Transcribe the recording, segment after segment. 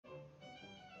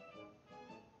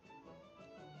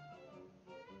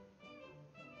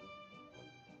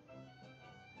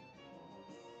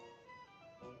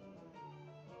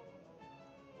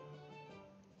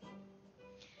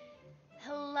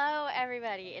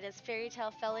everybody. It is Fairy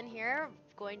Tale Felon here,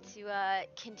 going to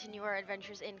continue our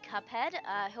adventures in Cuphead.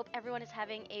 I hope everyone is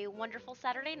having a wonderful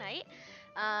Saturday night.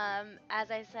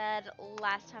 As I said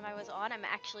last time I was on, I'm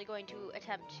actually going to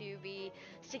attempt to be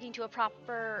sticking to a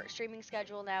proper streaming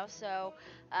schedule now. So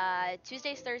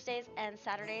Tuesdays, Thursdays, and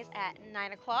Saturdays at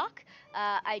 9 o'clock.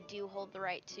 I do hold the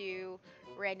right to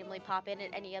randomly pop in at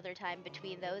any other time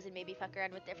between those and maybe fuck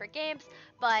around with different games.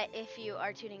 But if you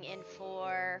are tuning in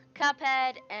for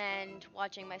Cuphead and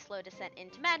watching my slow descent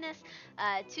into madness,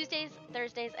 Tuesdays,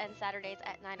 Thursdays, and Saturdays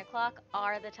at 9 o'clock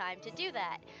are the time to do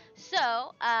that.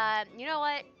 So, you know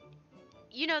what?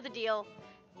 You know the deal.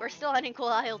 We're still on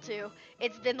INKWELL 2.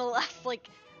 It's been the last,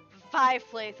 5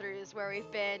 playthroughs where we've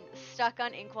been stuck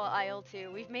on INKWELL 2.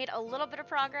 We've made a little bit of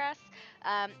progress.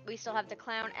 We still have the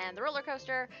clown and the roller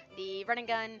coaster, the running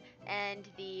gun, and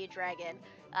the dragon.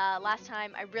 Last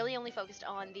time, I really only focused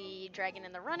on the dragon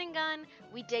and the running gun.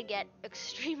 We did get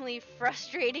extremely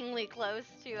frustratingly close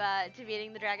to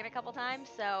beating the dragon a couple times,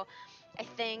 so I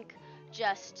think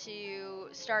just to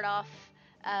start off,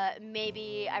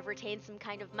 maybe I've retained some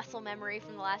kind of muscle memory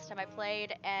from the last time I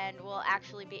played, and we'll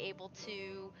actually be able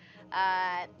to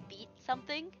beat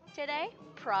something today.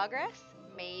 Progress,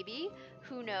 maybe.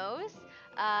 Who knows?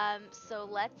 So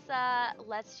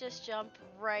let's just jump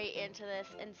right into this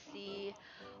and see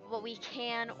what we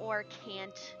can or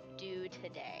can't do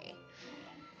today.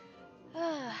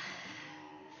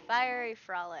 Fiery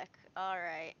frolic. All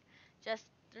right. Just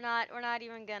we're not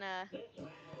even gonna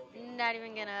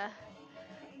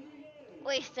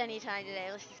waste any time today.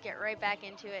 Let's just get right back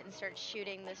into it and start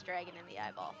shooting this dragon in the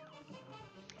eyeball.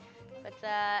 But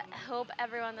hope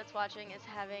everyone that's watching is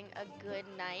having a good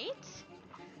night.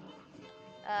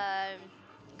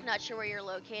 Not sure where you're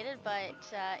located, but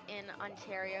in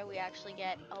Ontario we actually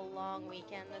get a long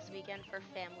weekend this weekend for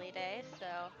Family Day,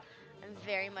 so I'm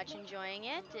very much enjoying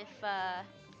it.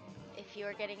 If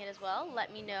you're getting it as well,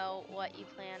 let me know what you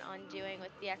plan on doing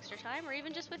with the extra time, or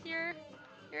even just with your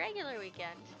regular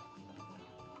weekend.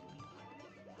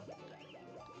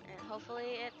 And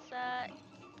hopefully it's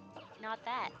not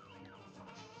that.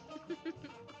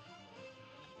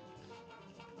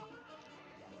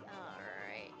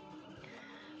 Alright.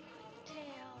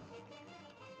 Tail.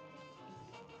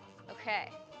 Okay.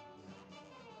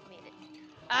 Made it.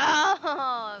 Oh!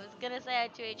 I was gonna say I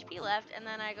had 2 HP left, and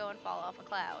then I go and fall off a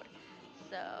cloud.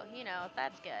 So, you know,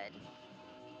 that's good.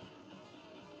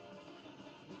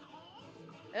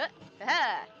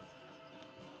 Aha!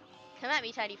 Come at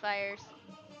me, tiny fires.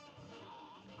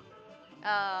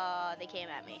 Oh, they came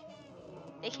at me.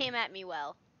 They came at me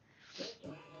well.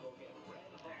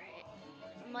 Alright.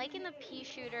 I'm liking the pea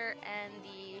shooter and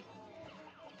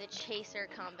the chaser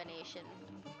combination.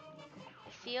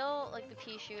 I feel like the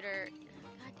pea shooter.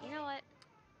 God, you know what?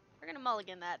 We're gonna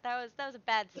mulligan that. That was a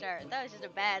bad start. That was just a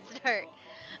bad start.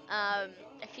 I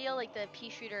feel like the pea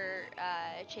shooter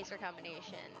chaser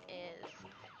combination is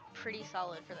pretty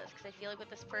solid for this, because I feel like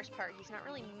with this first part he's not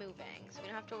really moving, so we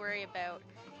don't have to worry about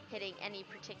hitting any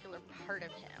particular part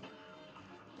of him.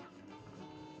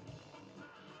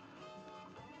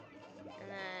 And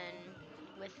then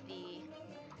with the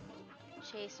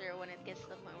chaser, when it gets to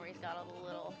the point where he's got all the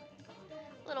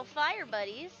little fire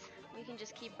buddies, we can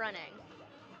just keep running.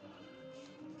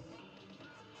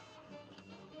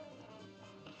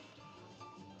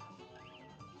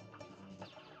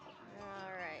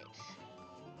 Alright.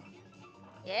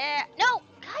 Yeah! No!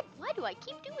 God, why do I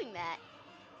keep doing that?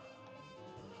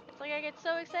 It's like I get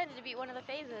so excited to beat one of the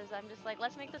phases, I'm just like,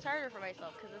 let's make this harder for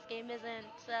myself, because this game isn't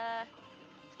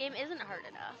hard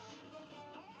enough.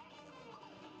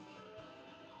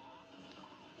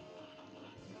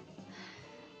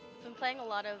 I've been playing a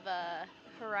lot of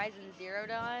Horizon Zero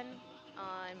Dawn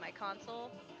on my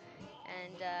console,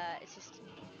 and it's a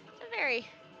very,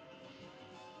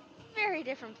 very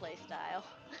different play style.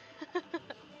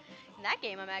 In that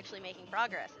game, I'm actually making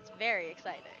progress. It's very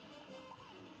exciting.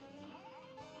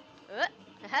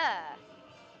 Haha!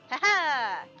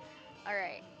 Haha!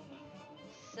 Alright.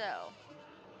 So,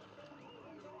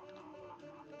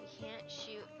 we can't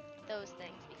shoot those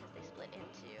things because they split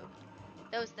into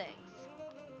those things.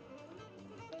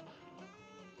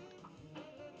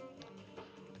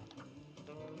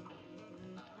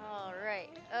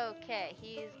 Alright, okay,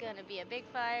 he's gonna be a big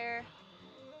fire.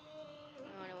 I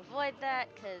want to avoid that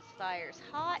because fire's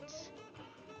hot.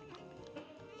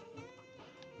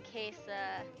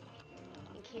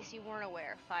 In case you weren't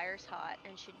aware, fire's hot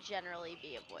and should generally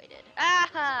be avoided.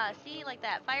 Aha! See, like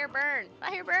that. Fire burn!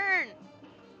 Fire burn!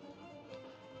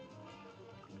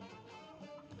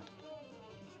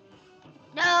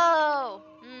 No!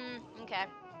 Okay.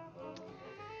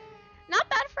 Not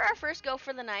bad for our first go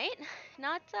for the night.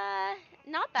 Not bad.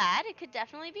 It could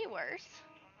definitely be worse.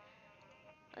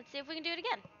 Let's see if we can do it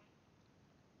again.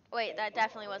 Wait, that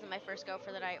definitely wasn't my first go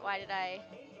for the night. Why did I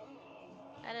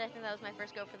think that was my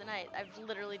first go for the night? I've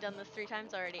literally done this 3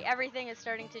 times already. Everything's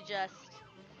starting to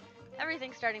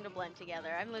blend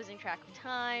together. I'm losing track of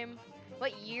time.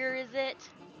 What year is it?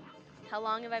 How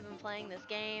long have I been playing this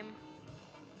game?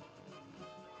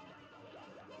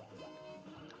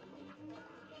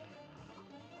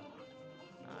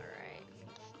 Alright,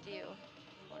 let's do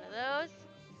one of those.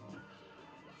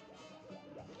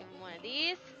 Let's give him one of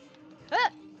these.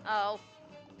 Ah! Oh,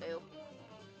 boo.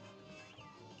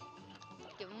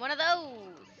 Let's give him one of those.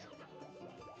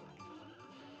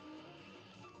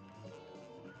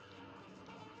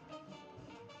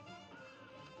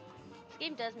 This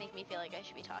game does make me feel like I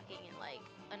should be talking in like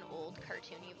an old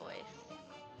cartoony voice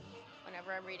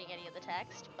whenever I'm reading any of the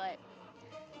text, but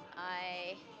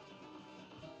I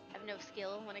have no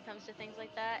skill when it comes to things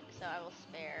like that, so I will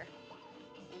spare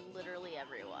literally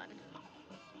everyone.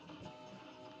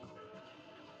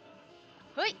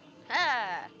 Hoi!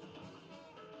 Ha!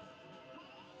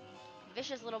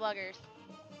 Vicious little buggers.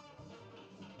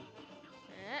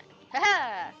 Ha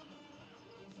ha!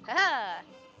 Ha ha!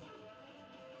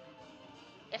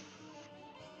 Yes!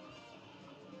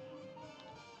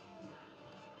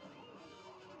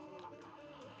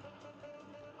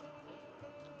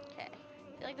 Okay.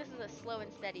 I feel like this is a slow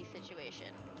and steady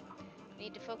situation. We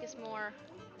need to focus more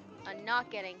on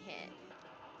not getting hit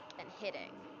than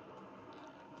hitting.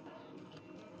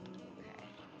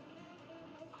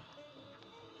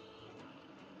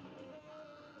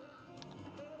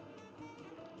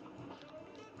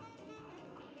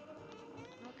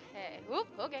 Okay. Whoop,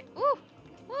 okay. Woo!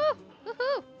 Woo!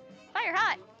 Woohoo! Fire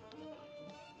hot!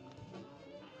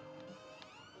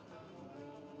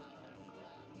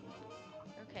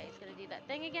 Okay, he's gonna do that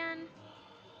thing again.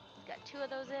 He's got 2 of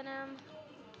those in him.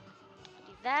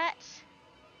 Do that.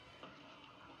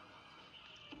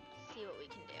 See what we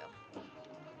can do.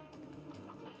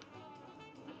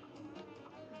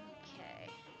 Okay.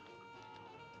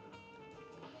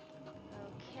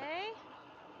 Okay.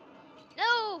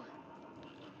 No!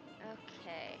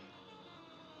 Okay.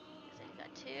 So he's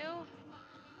got 2.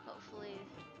 Hopefully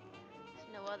there's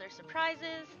no other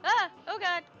surprises. Ah! Oh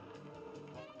god!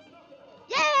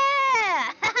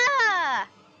 Yeah! Ha!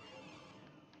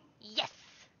 Yes!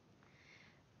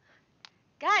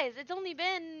 Guys, it's only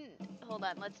been, hold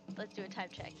on, let's do a time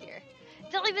check here.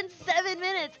 It's only been 7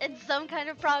 minutes and some kind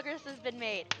of progress has been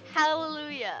made.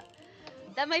 Hallelujah.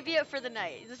 That might be it for the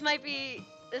night. This might be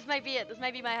it. This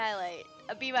might be my highlight.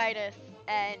 A B minus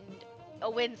and a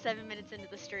win 7 minutes into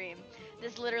the stream.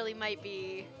 This literally might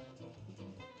be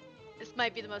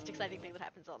the most exciting thing that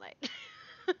happens all night.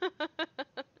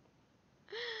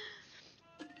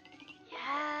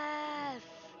 Yes!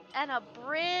 And a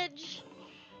bridge.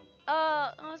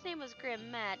 Oh, his name was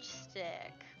Grim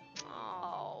Matchstick.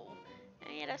 Oh,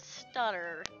 and he had a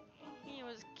stutter. He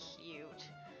was cute.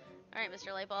 All right,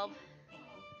 Mr. Lightbulb.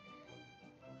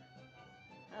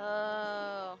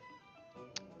 Oh,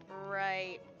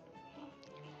 right.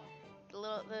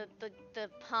 The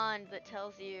pond that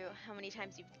tells you how many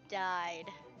times you've died.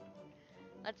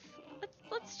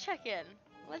 Let's check in.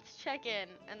 Let's check in,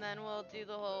 and then we'll do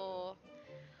the whole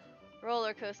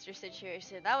roller coaster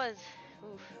situation. That was,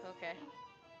 oof, okay.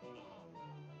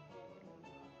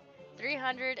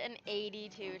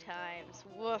 382 times.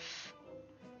 Woof.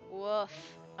 Woof.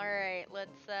 Alright,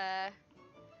 let's,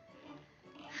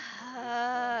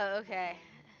 okay.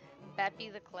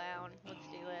 Beppy the clown. Let's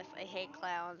do this. I hate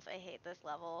clowns. I hate this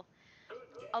level.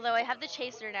 Although I have the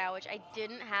chaser now, which I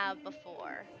didn't have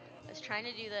before. I was trying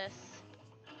to do this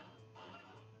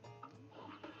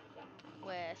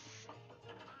with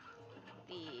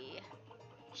the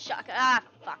shotgun. Ah,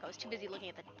 fuck. I was too busy looking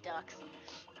at the ducks.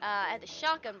 I had the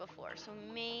shotgun before, so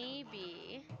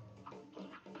maybe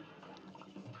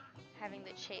having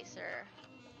the chaser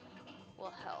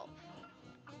will help.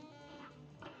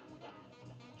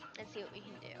 Let's see what we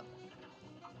can do.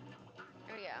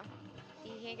 There we go. See,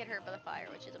 he can't get hurt by the fire,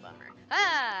 which is a bummer.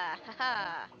 Ah!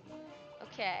 Haha!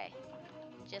 Okay.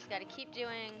 Just gotta keep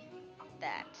doing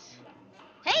that.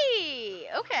 Hey!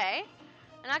 Okay.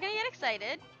 I'm not gonna get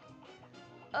excited.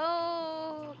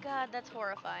 Oh, God, that's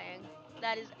horrifying.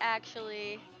 That is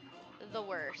actually the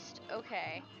worst.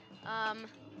 Okay.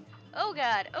 Oh,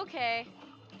 God, okay.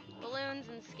 Balloons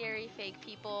and scary fake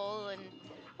people and...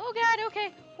 Oh, God,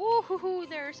 okay. Ooh, hoo, hoo,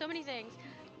 there are so many things.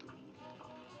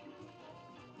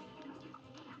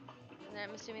 And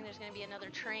I'm assuming there's gonna be another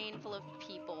train full of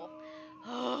people.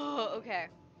 Oh, okay.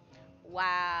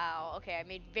 Wow. Okay, I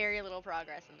made very little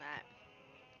progress in that.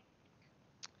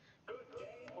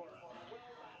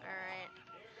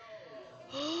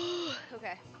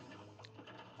 Okay.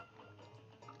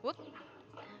 Whoop.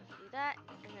 And do that,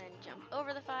 and then jump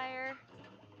over the fire.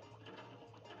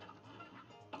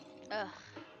 Ugh.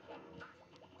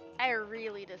 I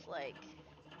really dislike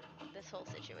this whole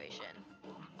situation.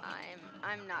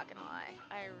 I'm not gonna lie.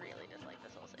 I really dislike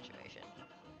this whole situation.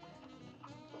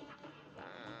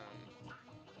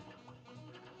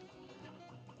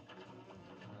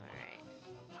 Alright.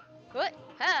 What?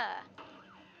 Ha!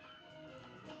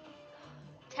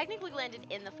 Technically landed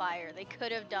in the fire. They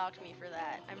could have docked me for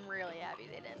that. I'm really happy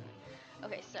they didn't.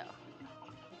 Okay, so.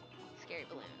 Scary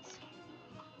balloons.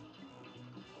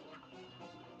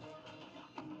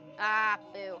 Ah,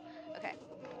 boo. Okay.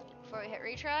 Before we hit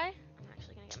retry, I'm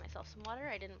actually gonna get myself some water.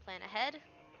 I didn't plan ahead.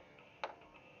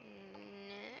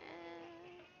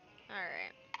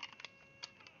 Alright.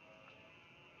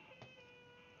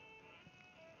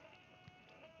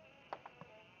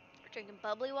 We're drinking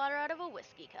bubbly water out of a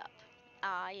whiskey cup.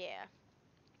 Ah, yeah.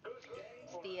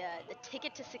 It's the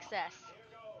ticket to success.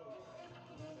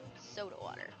 Soda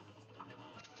water.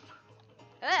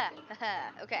 Ah,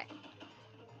 haha. Okay.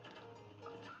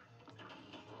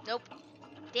 Nope.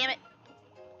 Damn it.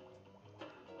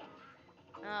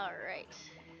 Alright.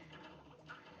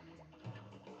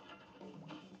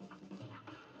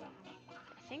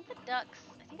 I think the ducks.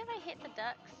 I think if I hit the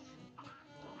ducks,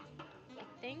 I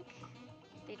think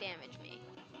they damage me.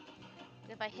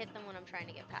 But if I hit them when I'm trying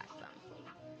to get past them.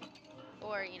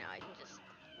 Or, you know, I can just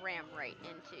ram right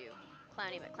into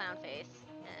Clowny McClownface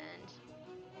and...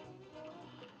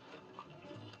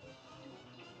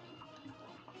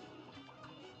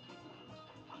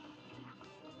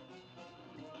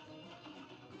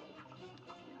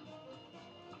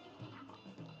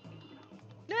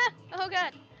 Ah! Oh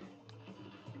god!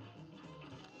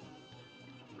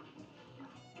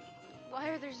 Why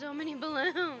are there so many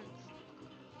balloons?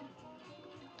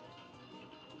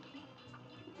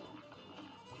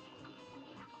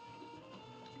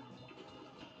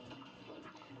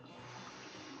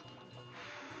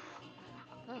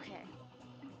 Okay.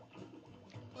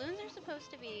 Balloons are supposed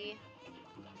to be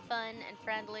fun and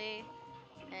friendly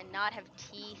and not have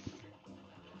teeth.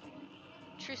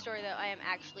 True story though, I am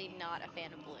actually not a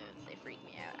fan of balloons. They freak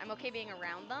me out. I'm okay being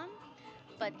around them,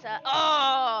 but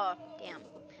oh damn.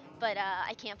 But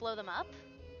I can't blow them up,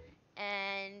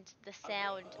 and the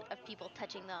sound of people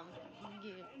touching them,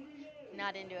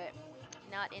 not into it.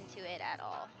 Not into it at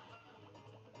all.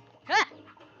 Ha!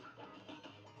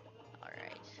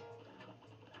 Alright.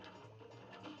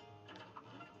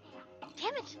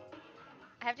 Damn it!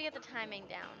 I have to get the timing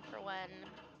down for when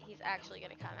he's actually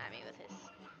gonna come at me with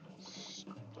his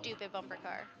stupid bumper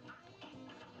car.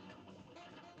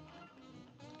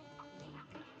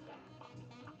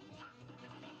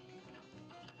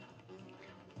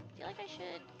 I feel like I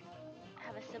should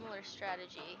have a similar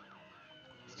strategy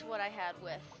as to what I had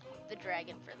with the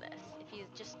dragon for this. If he's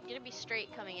just gonna be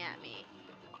straight coming at me,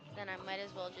 then I might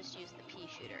as well just use the pea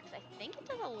shooter, because I think it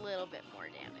does a little bit more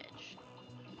damage.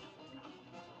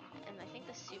 And I think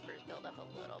the supers build up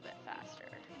a little bit faster,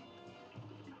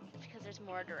 because there's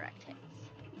more direct hits.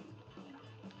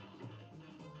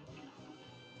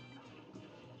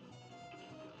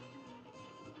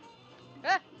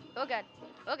 Ah! Oh god.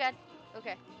 Oh god.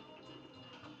 Okay.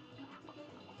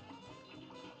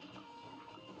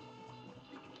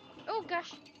 Oh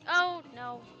gosh. Oh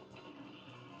no.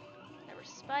 There were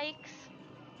spikes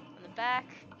on the back.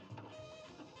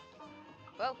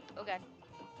 Whoa. Oh god.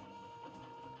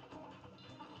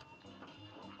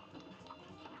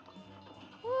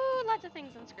 Woo! Lots of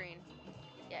things on screen.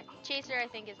 Yeah, Chaser I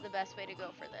think is the best way to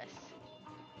go for this.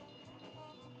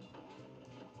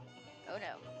 Oh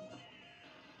no.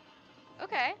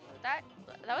 Okay. That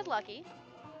was lucky.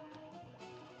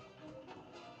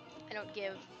 I don't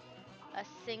give a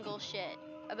single shit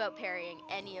about parrying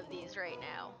any of these right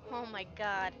now. Oh my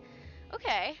god.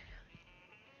 Okay.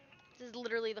 This is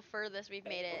literally the furthest we've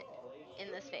made it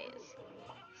in this phase.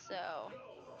 So,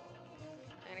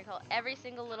 I'm gonna call every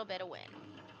single little bit a win.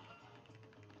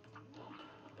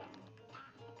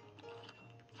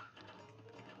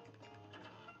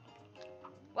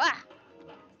 Wah!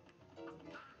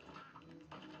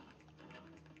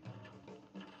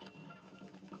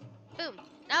 Boom.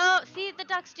 No, see, the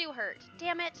ducks do hurt.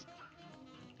 Damn it.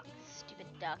 Stupid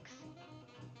ducks.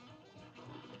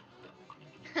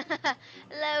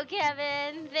 Hello,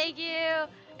 Kevin. Thank you.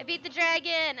 I beat the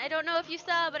dragon. I don't know if you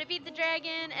saw, but I beat the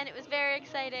dragon, and it was very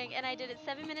exciting. And I did it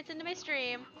 7 minutes into my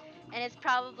stream, and it's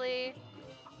probably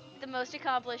the most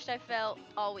accomplished I felt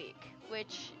all week.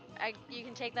 Which you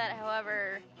can take that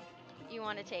however you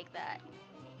want to take that.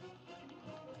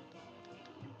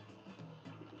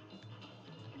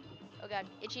 god.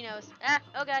 Itchy nose. Ah,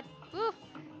 oh god. Woo.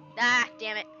 Ah,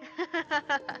 damn it.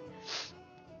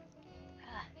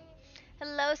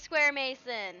 Hello, Square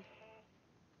Mason.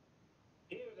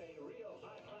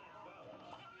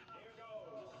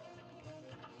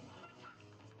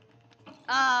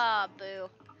 Ah, boo.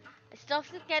 I still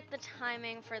have to get the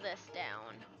timing for this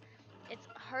down. It's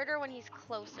harder when he's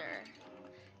closer,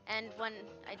 and when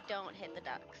I don't hit the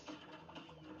ducks.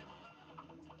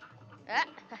 Ah,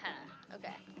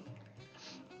 okay.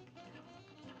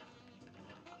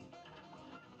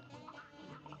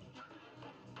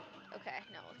 Okay,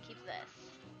 no, we'll keep this.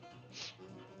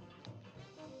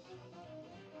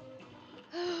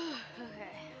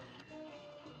 Okay.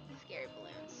 Scary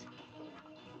balloons.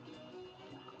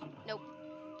 Nope.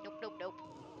 Nope, nope, nope.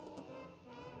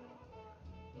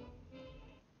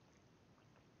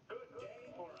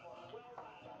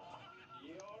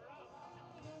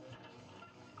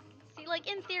 See, like,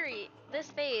 in theory, this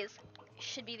phase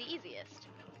should be the easiest.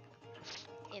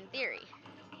 In theory.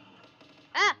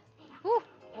 Ah! Whew!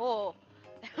 Oh.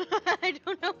 I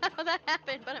don't know how that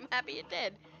happened, but I'm happy it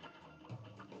did.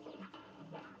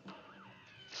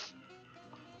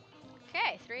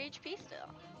 Okay, 3 HP still.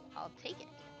 I'll take it.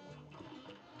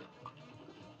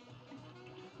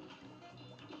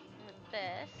 With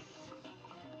this,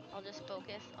 I'll just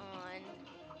focus on...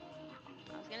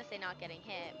 I was gonna say not getting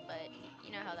hit, but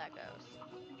you know how that goes.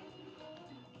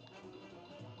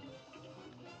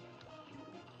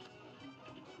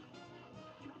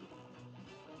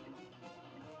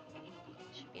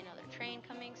 Should be another train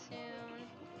coming soon.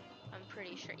 I'm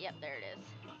pretty sure. Yep, there it is.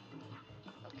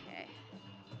 Okay.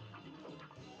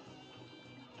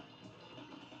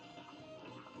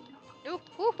 Ooh,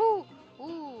 woohoo!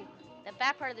 Ooh, that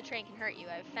back part of the train can hurt you.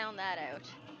 I've found that out.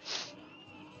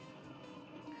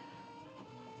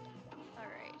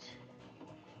 Alright.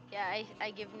 Yeah,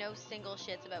 I give no single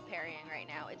shits about parrying right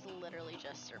now. It's literally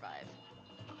just survive.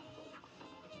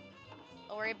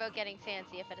 I'll worry about getting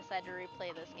fancy if I decide to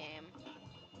replay this game.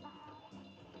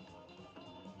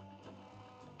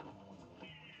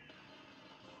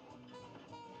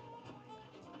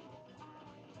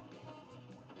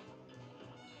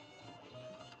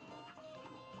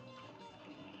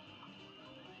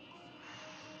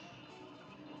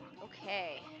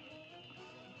 Okay.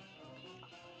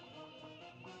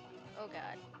 Oh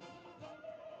god.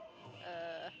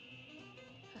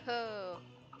 Oh.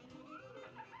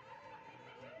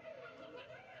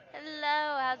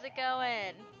 Hello, how's it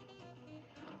going?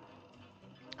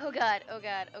 Oh god, oh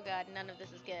god, oh god, none of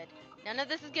this is good. None of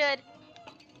this is good.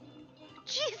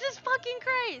 Jesus fucking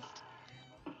Christ!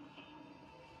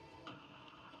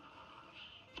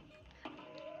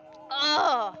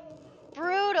 Oh!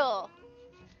 Brutal!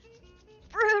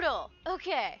 Brutal!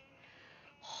 Okay.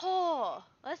 Oh,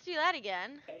 let's do that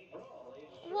again.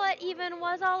 What even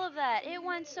was all of that? It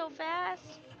went so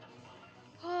fast.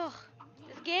 Oh,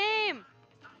 this game!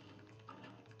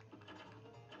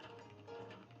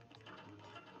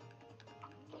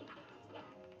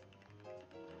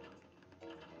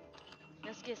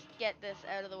 Let's just get this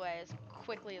out of the way as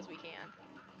quickly as we can.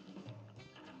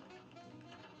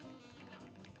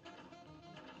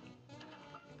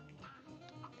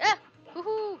 Ah!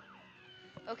 Woohoo!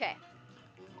 Okay.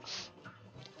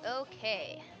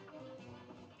 Okay.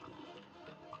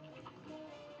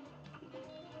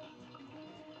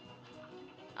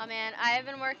 Oh man, I have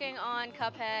been working on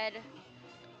Cuphead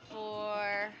for,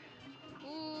 I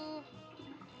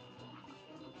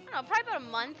don't know, probably about a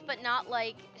month, but not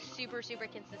like super, super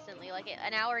consistently. Like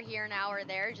an hour here, an hour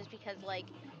there, just because like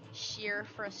sheer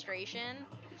frustration.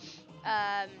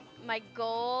 My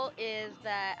goal is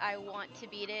that I want to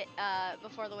beat it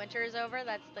before the winter is over.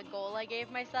 That's the goal I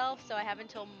gave myself. So I have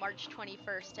until March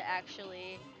 21st to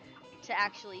actually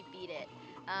beat it.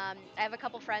 I have a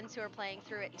couple friends who are playing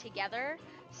through it together.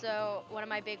 So one of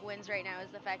my big wins right now is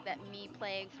the fact that me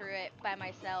playing through it by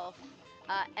myself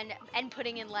and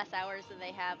putting in less hours than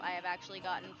they have, I have actually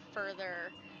gotten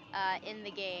further in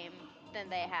the game than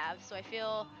they have. So I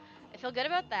feel good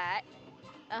about that.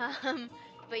 Um,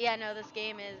 but yeah, no, this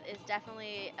game is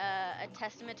definitely a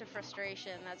testament to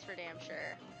frustration. That's for damn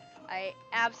sure. I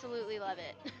absolutely love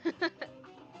it.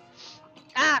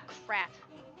 Ah, crap.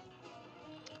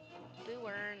 Boo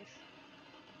earns.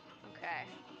 Okay.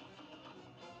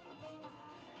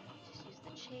 Just use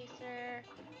the chaser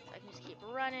so I can just keep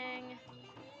running.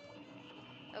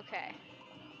 Okay.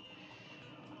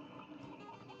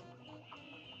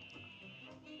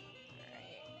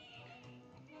 Alright.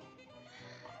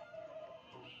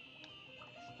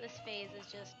 This phase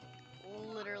is just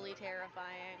literally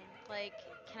terrifying. Like,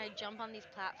 can I jump on these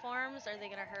platforms? Are they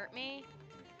gonna hurt me?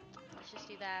 Let's just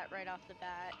do that right off the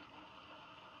bat.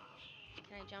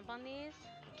 Can I jump on these?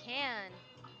 I can.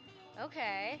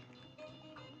 Okay.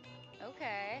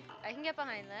 Okay. I can get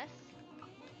behind this.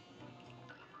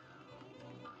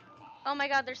 Oh my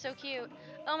god, they're so cute.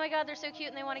 Oh my god, they're so cute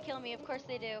and they want to kill me. Of course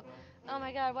they do. Oh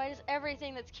my god, why does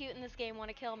everything that's cute in this game want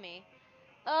to kill me?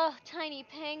 Oh, tiny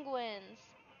penguins.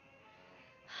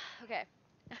 Okay.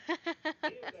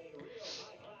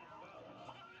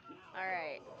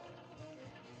 Alright.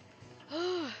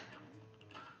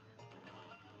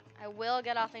 I will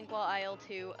get off Inkwell Isle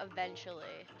 2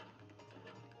 eventually.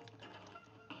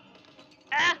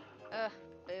 Ah! Ugh.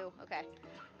 Boo. Okay.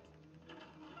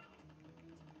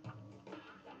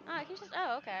 Oh, I can just...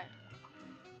 Oh, okay.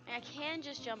 I can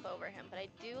just jump over him, but I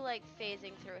do like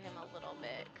phasing through him a little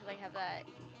bit, because I have that...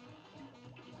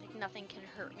 Like, nothing can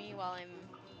hurt me while I'm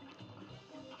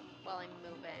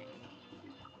moving.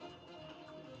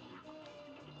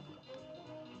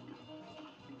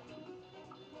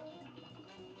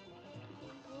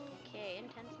 Okay,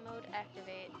 intense mode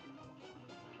activate.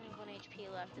 I have 1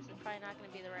 HP left. This is probably not going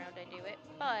to be the round I do it,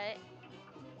 but...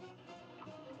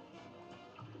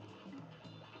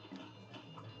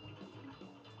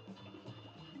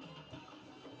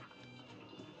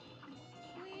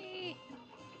 Whee!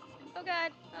 Oh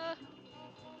god! Oh!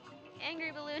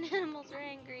 Angry balloon animals are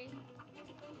angry. Come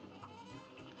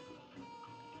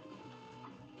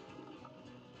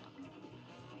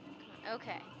on,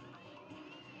 okay.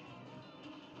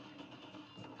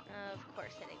 Of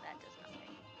course, hitting that does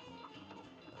nothing.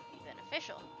 That would be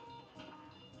beneficial.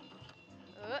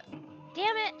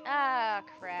 Damn it! Ah,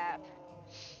 crap.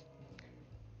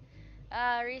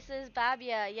 Reese's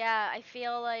Babia. Yeah, I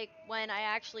feel like when I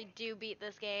actually do beat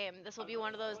this game, this will be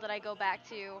one of those that I go back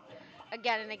to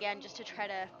again and again just to try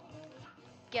to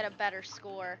get a better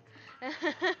score. I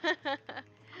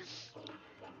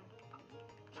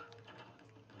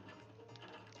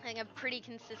think I've pretty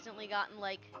consistently gotten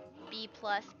like B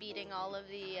plus beating all of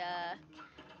the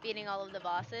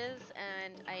bosses,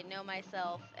 and I know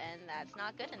myself, and that's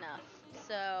not good enough.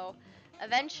 So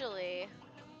eventually,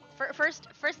 first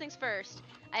things first,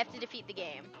 I have to defeat the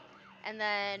game, and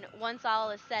then once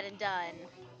all is said and done,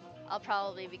 I'll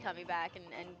probably be coming back and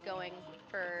going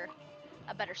for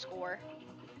a better score.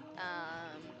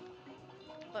 Um,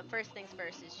 but first things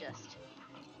first is just,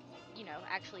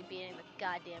 actually beating the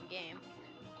goddamn game,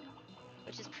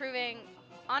 which is proving,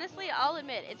 honestly, I'll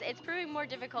admit, it's proving more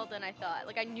difficult than I thought.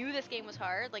 Like, I knew this game was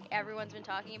hard, like, everyone's been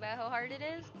talking about how hard it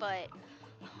is, but,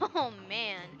 oh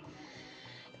man.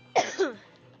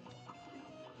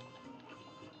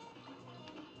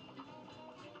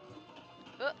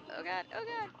 Oh god, oh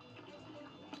god.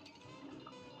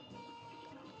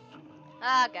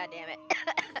 Ah, god damn it.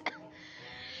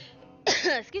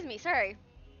 Excuse me, sorry.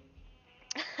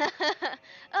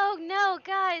 Oh no,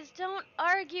 guys, don't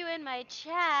argue in my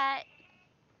chat.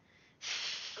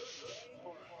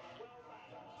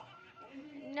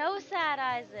 No sad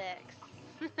Isaacs.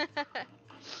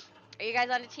 Are you guys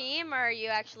on a team, or are you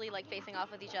actually like facing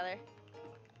off with each other?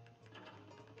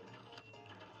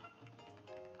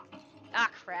 Ah,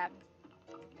 crap.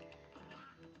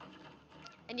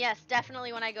 And yes,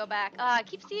 definitely when I go back.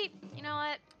 You know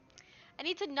what? I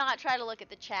need to not try to look at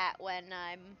the chat when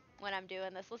I'm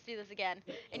doing this. Let's do this again.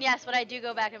 And yes, when I do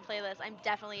go back and play this, I'm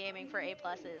definitely aiming for A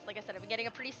pluses. Like I said, I've been getting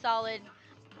a pretty solid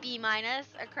B minus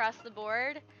across the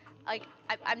board. Like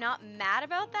I'm not mad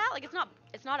about that. Like it's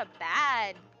not a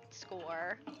bad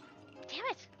score. Damn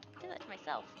it! I did that to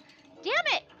myself. Damn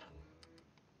it!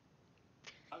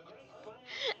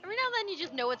 Every now and then you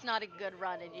just know it's not a good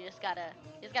run, and you just gotta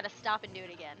stop and do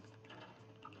it again.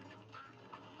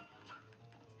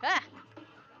 Ah!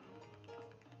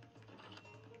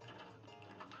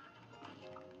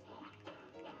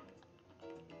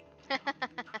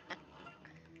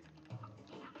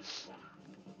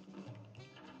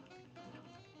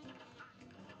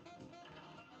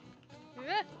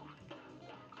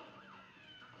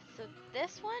 So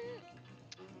this one,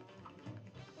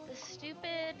 the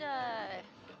stupid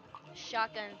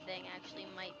shotgun thing actually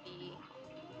might be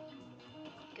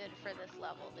good for this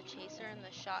level. The chaser and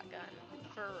the shotgun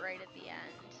for right at the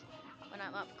end. When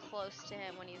I'm up close to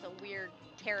him, when he's a weird,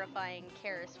 terrifying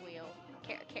carousel.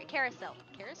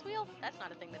 Carousel wheel? That's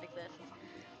not a thing that exists.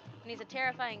 When he's a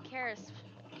terrifying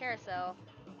carousel,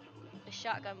 the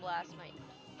shotgun blast might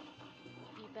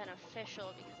be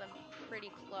beneficial because I'm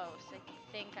pretty close. I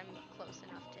think I'm close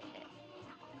enough to hit.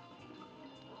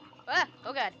 Ah!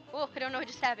 Oh god. Oh, I don't know what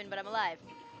just happened, but I'm alive.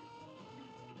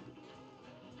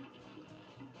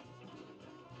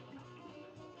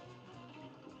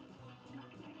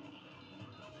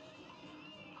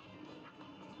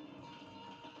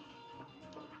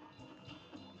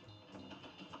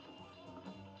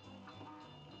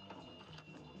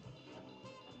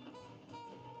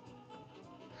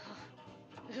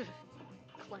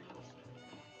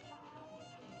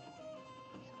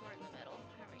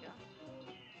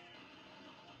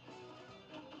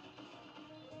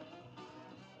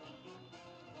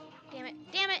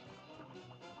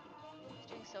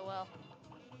 well,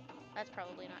 that's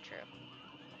probably not true.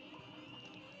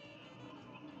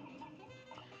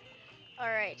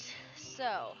 Alright,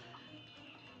 so.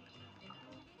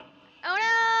 Oh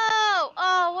no!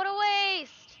 Oh, what a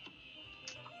waste!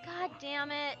 God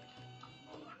damn it.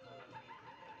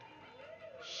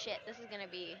 Shit, this is gonna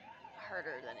be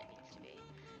harder than it needs to be.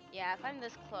 Yeah, if I'm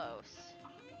this close.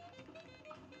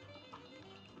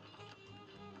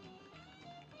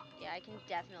 Yeah, I can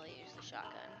definitely use the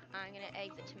shotgun. I'm gonna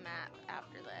exit to map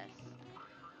after this.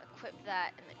 Equip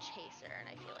that and the chaser, and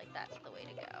I feel like that's the way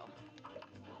to go.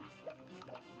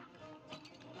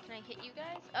 Can I hit you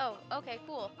guys? Oh, okay,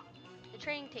 cool. The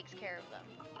training takes care of them.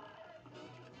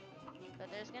 But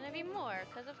there's gonna be more,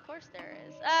 because of course there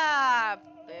is. Ah,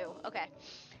 boo. Okay,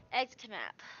 exit to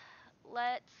map.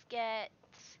 Let's get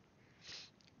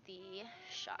the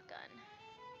shotgun.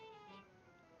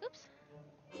 Oops.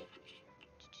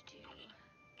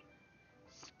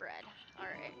 Spread.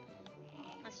 Alright.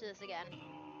 Let's do this again.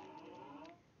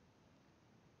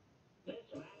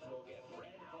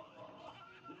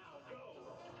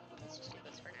 Let's just do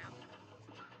this for now.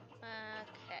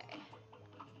 Okay.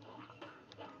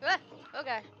 Ah! Oh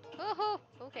gosh. Woohoo!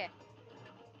 Okay.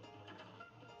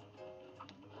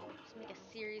 Just make a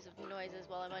series of noises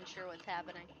while I'm unsure what's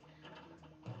happening.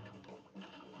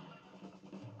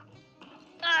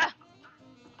 Ah!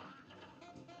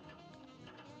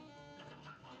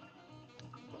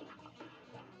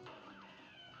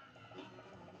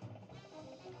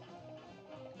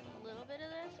 A little bit of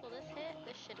this. Will this hit?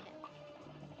 This should hit.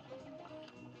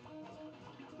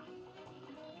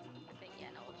 I think, yeah,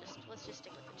 no, let's just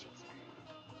stick with the chaser.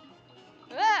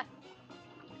 Ah!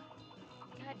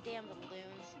 God damn the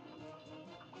balloons.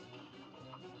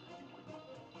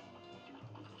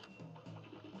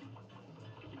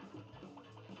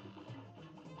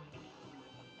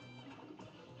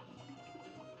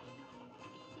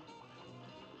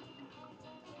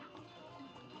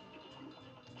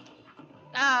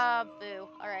 Ah, boo.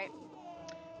 Alright.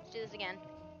 Let's do this again.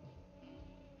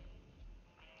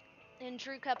 In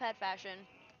true Cuphead fashion.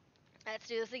 Let's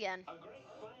do this again.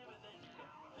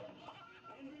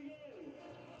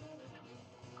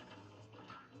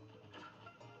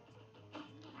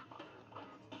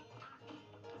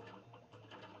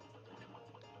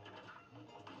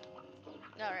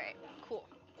 Alright, cool.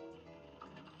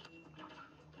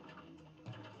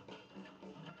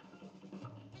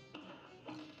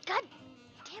 God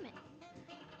damn it.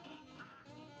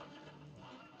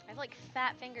 I have like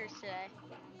fat fingers today.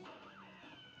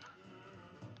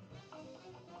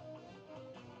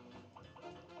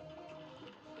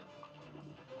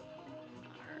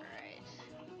 Alright.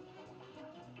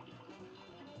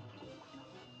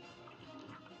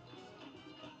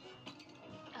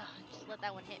 Just let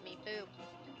that one hit me. Boo.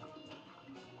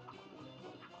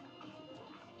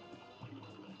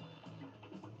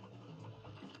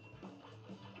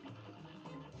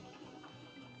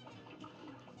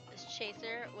 This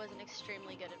chaser was an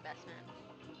extremely good investment.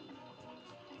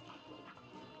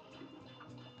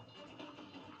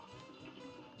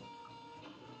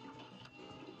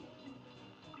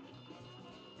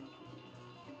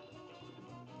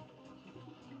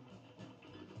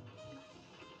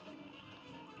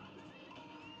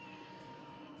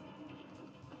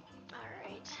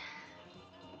 Alright.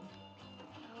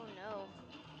 Oh no.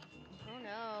 Oh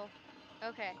no.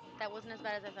 Okay, that wasn't as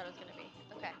bad as I thought it was gonna be.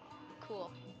 Okay,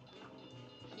 cool.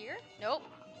 Here? Nope.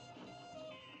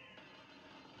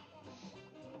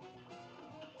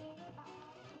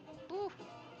 Ooh.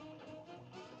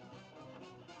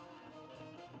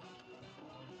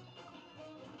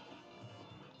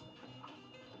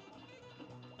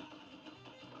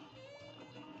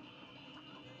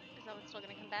 Is that one still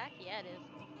gonna come back? Yeah, it is.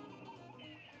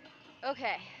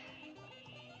 Okay.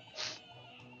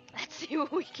 Let's see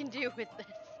what we can do with this.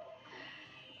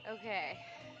 Okay.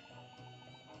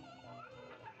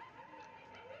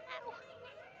 Ow.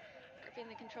 Gripping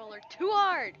the controller too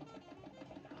hard.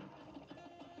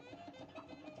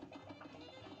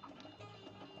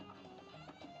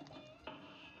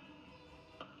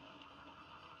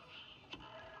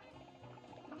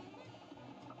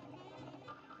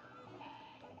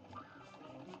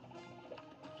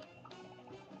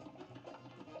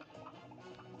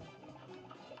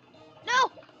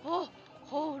 No! Oh,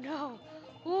 oh no.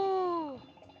 Ooh.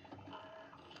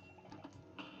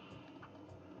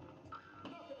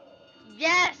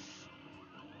 Yes!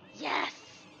 Yes!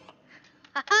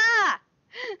 Haha!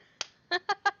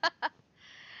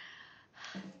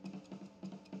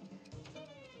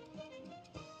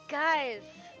 Guys,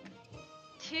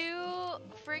 2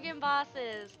 friggin'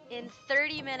 bosses in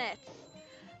 30 minutes.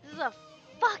 This is a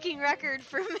fucking record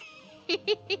for me.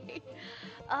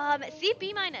 C,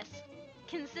 B minus.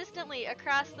 Consistently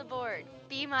across the board.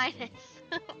 B minus.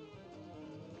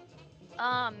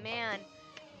 Oh man.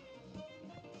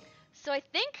 So I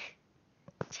think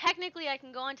technically I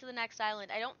can go on to the next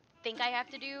island. I don't think I have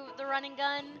to do the run and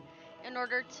gun in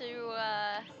order to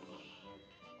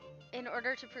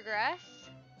progress.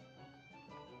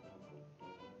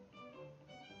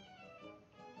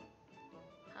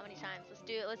 How many times? Let's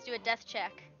do it. Let's do a death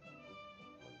check.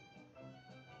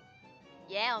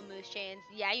 Yeah, moose chains.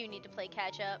 Yeah, you need to play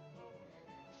catch up.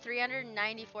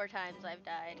 394 times I've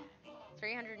died.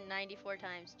 394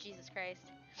 times. Jesus Christ.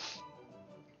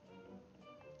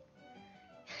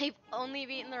 I've only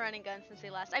beaten the run and gun since they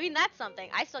last. I mean, that's something.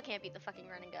 I still can't beat the fucking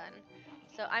run and gun.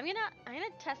 So I'm gonna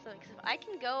test them, because if I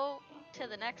can go to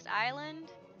the next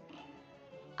island,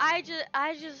 I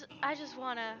just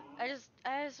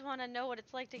wanna know what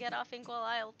it's like to get off Inkwell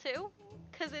Isle too,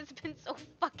 because it's been so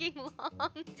fucking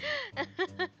long.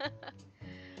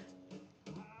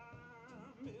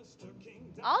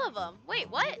 All of them. Wait,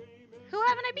 what? Who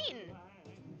haven't I beaten?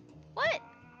 What?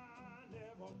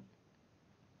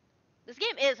 This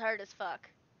game is hard as fuck.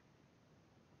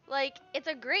 Like, it's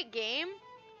a great game,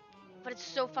 but it's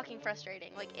so fucking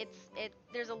frustrating. Like,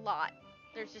 there's a lot.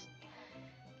 There's just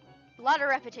a lot of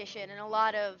repetition and a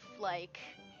lot of, like,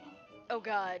 oh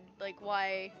god, like,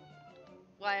 why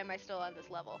am I still on this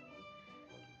level?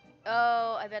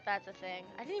 Oh, I bet that's a thing.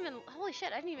 I didn't even, holy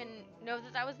shit, I didn't even know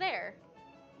that was there.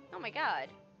 Oh my god.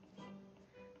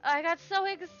 I got so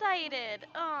excited.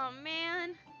 Oh,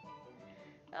 man.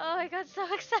 Oh, I got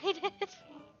so excited.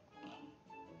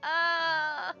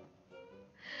 I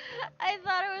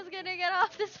thought I was gonna get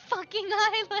off this fucking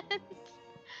island.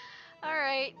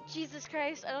 Alright, Jesus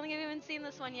Christ, I don't think I've even seen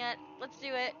this one yet. Let's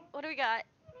do it. What do we got?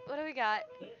 What do we got?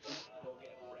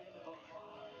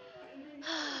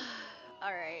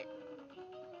 Alright.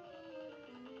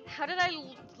 How did I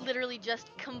literally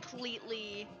just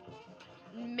completely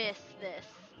miss this?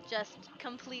 Just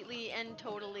completely and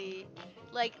totally.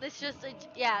 Like, this just,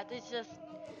 yeah, this just.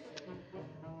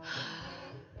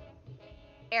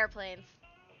 Airplanes.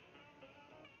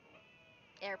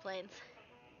 Airplanes.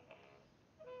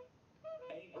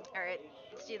 Alright,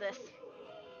 let's do this.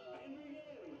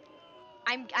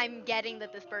 I'm getting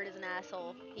that this bird is an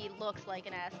asshole. He looks like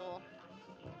an asshole.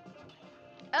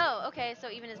 Oh, okay, so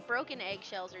even his broken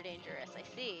eggshells are dangerous. I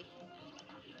see.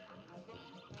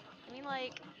 I mean,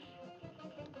 like,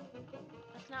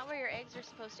 that's not where your eggs are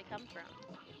supposed to come from.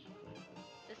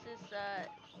 This is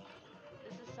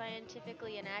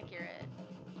scientifically inaccurate.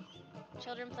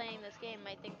 Children playing this game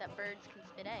might think that birds can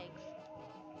spit eggs.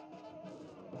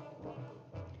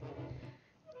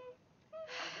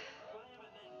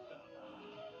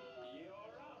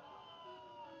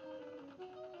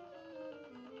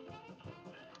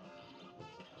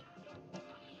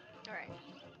 Alright.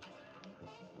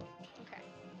 Okay.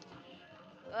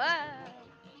 Ah!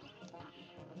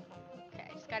 Okay,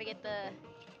 just gotta get the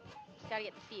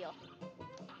feel.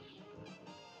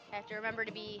 I have to remember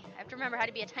how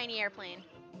to be a tiny airplane.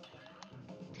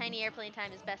 Tiny airplane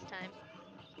time is best time.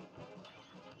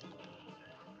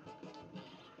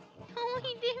 Oh,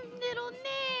 them little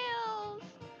nails!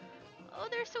 Oh,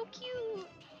 they're so cute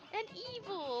and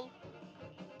evil.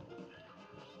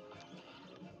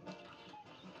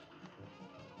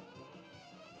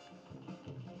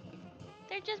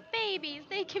 They're just babies.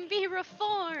 They can be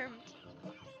reformed.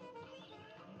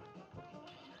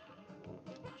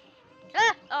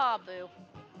 Ah! Oh, boo.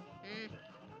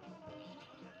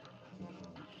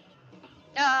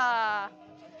 Ah!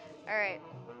 Alright.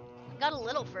 Got a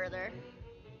little further.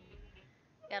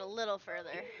 Got a little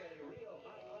further.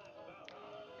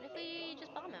 What if we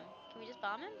just bomb him? Can we just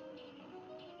bomb him?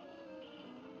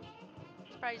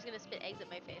 He's probably just gonna spit eggs at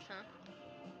my face, huh?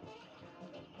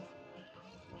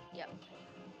 Yep.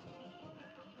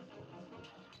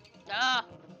 Ah!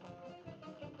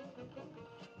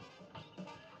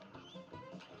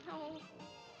 Oh,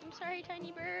 I'm sorry,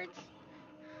 tiny birds.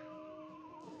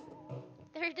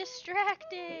 They're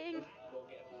distracting.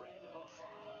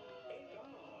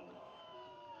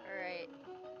 Alright.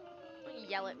 Don't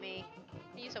yell at me.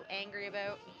 What are you so angry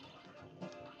about?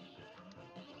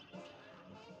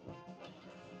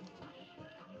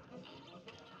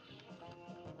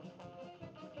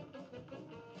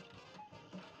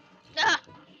 Ah!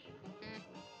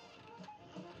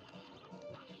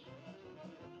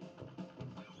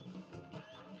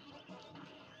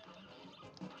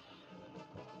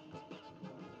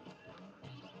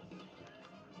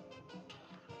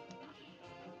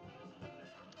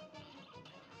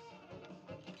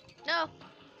 No!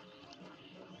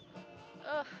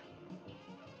 Ugh.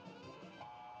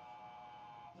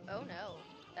 Oh no,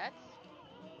 that's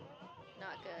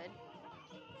not good.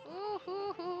 Ooh,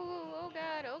 hoo, hoo, oh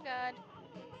god, oh god.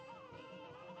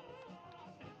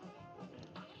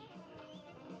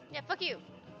 Yeah, fuck you.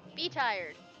 Be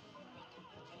tired.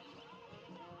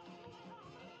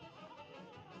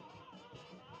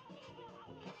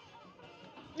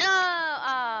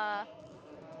 No!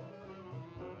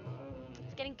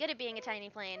 It's getting good at being a tiny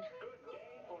plane.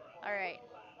 Alright.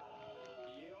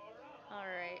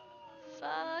 Alright.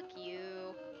 Fuck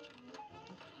you.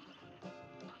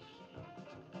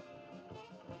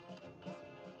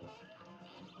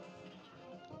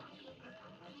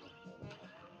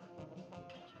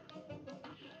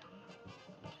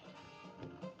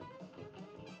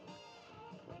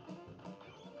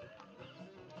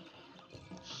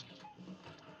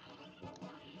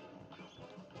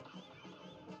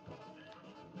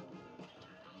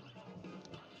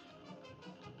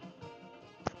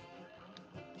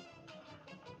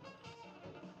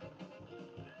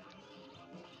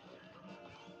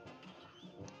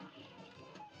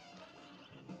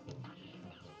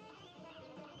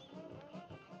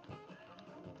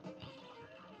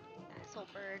 Asshole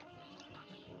bird.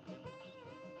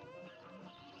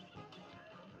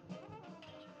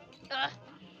 Ugh.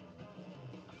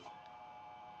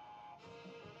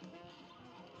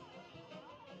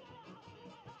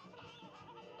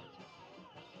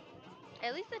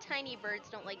 At least the tiny birds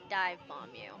don't like dive bomb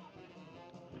you.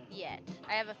 Yet.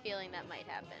 I have a feeling that might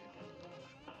happen.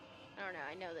 I don't know,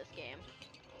 I know this game.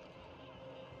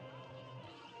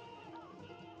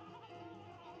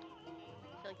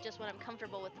 I feel like just when I'm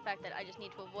comfortable with the fact that I just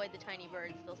need to avoid the tiny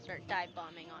birds, they'll start dive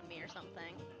bombing on me or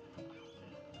something.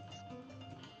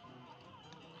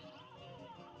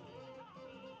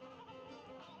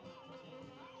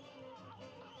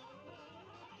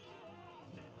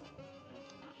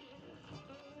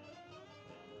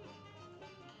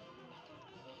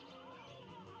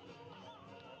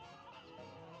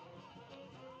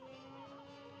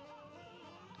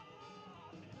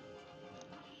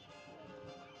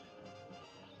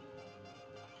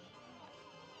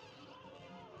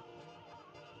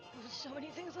 There's so many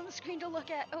things on the screen to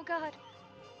look at. Oh god.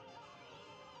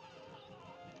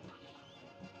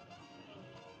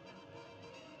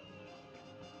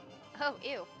 Oh,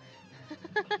 ew.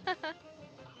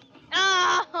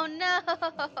 Oh no!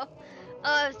 Oh,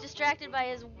 I was distracted by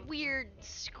his weird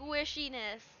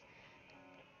squishiness.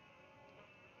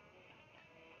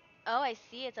 Oh, I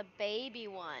see. It's a baby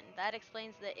one. That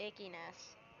explains the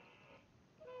ickiness.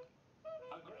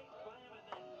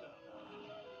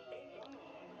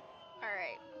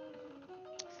 Alright.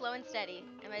 Slow and steady.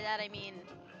 And by that I mean,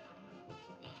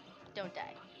 don't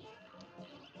die.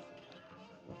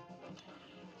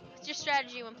 What's your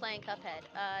strategy when playing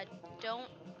Cuphead? Don't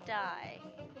die.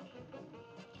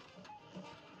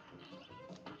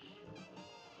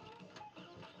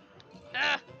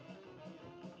 Ugh!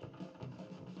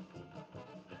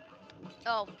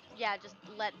 Oh, yeah, just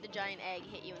let the giant egg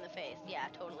hit you in the face. Yeah,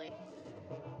 totally.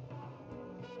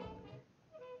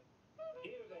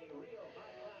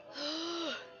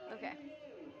 Okay.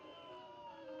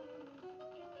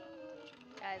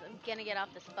 Guys, I'm gonna get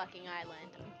off this fucking island.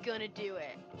 I'm gonna do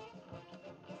it.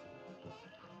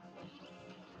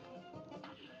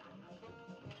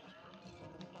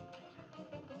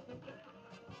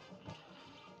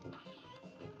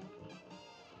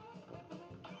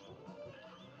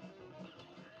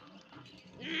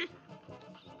 Mm.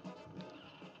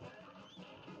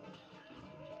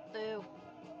 Boo.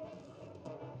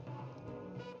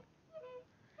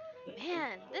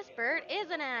 Man, this bird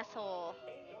is an asshole.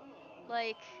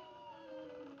 Like,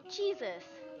 Jesus.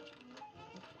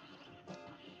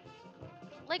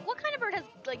 Like, what kind of bird has,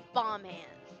 like, bomb hands?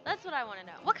 That's what I want to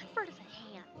know. What kind of bird has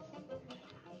hands?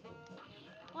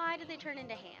 Why did they turn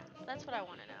into hands? That's what I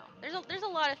want to know. There's a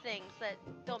lot of things that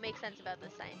don't make sense about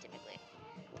this scientifically.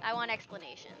 I want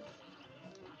explanations.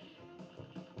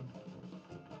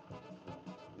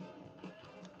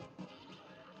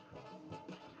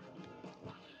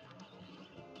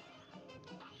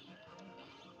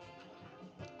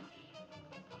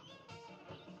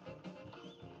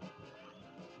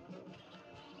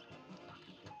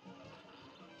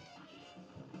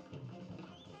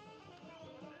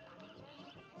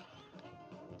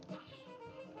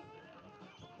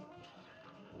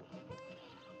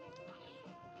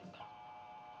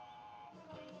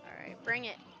 Alright, bring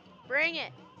it. Bring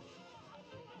it!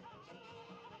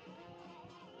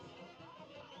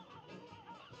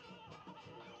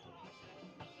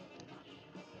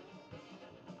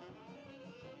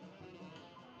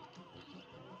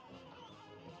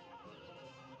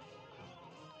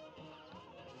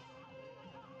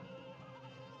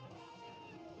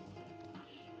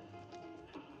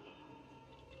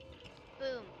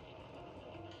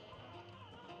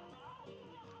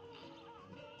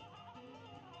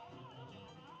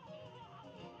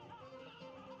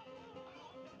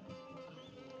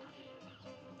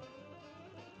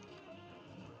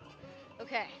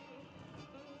 Okay.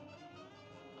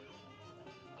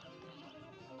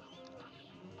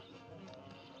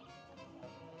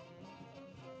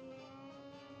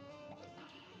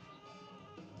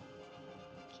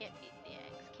 Can't beat the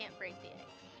eggs. Can't break the eggs.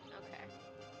 Okay.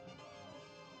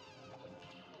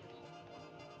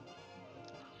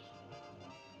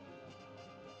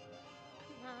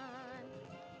 Come on.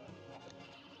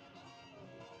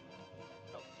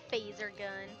 Little phaser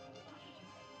gun.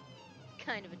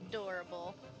 Kind of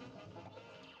adorable.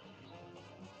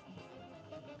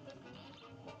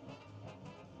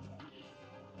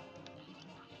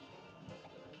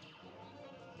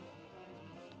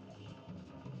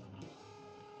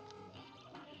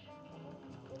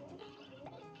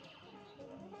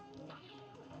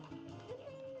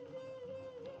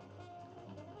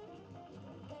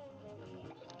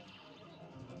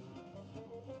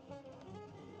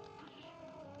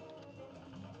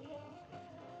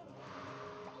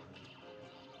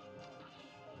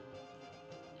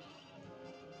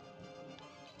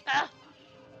 Ah!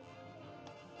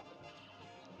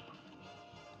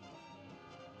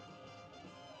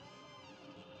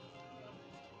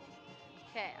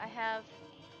 Okay, I have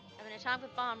an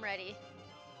atomic bomb ready.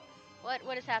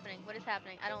 What is happening? What is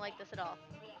happening? I don't like this at all.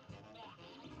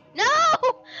 No!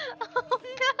 Oh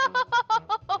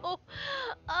no!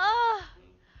 Ah!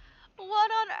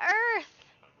 What on earth?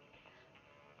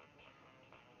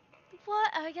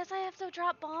 What? I guess I have to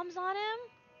drop bombs on him?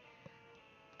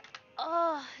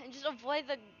 Ugh, and just avoid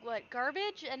the, what,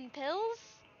 garbage and pills?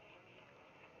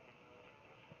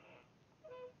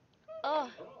 Ugh.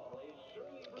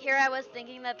 Here I was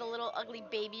thinking that the little ugly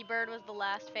baby bird was the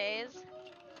last phase.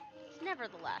 It's never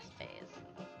the last phase.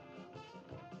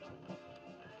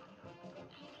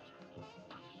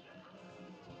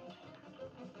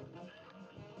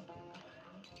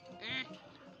 Mm.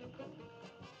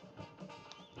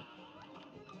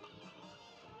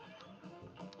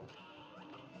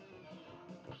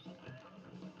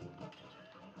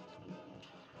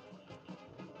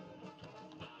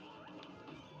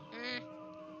 Mm.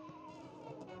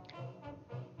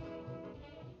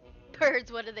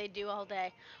 Birds, what do they do all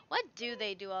day? What do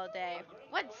they do all day?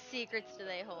 What secrets do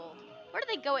they hold? Where do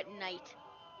they go at night?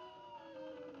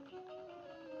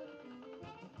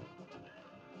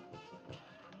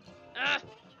 Ugh.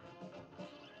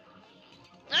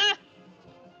 Ugh.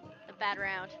 A bad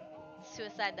round.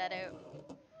 Suicide that out.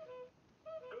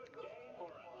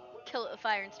 Kill it with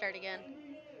fire and start again.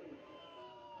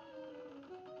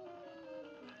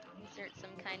 Insert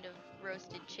some kind of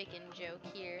roasted chicken joke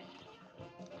here.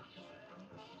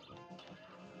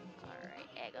 Alright,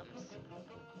 eggums.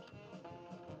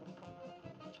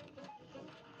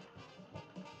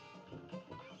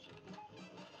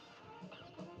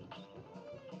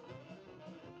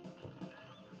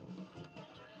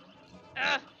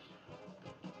 Ugh.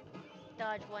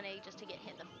 Dodge one egg just to get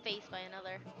hit in the face by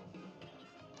another.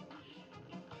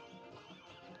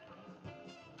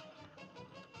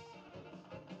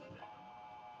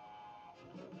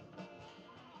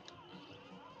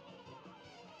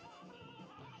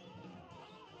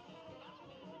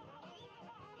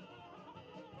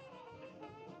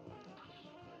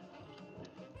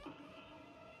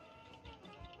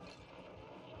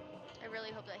 I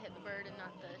really hope that hit the bird and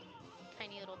not the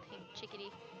tiny little pink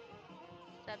chickadee.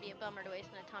 That'd be a bummer to waste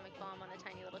an atomic bomb on a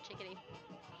tiny little chickadee.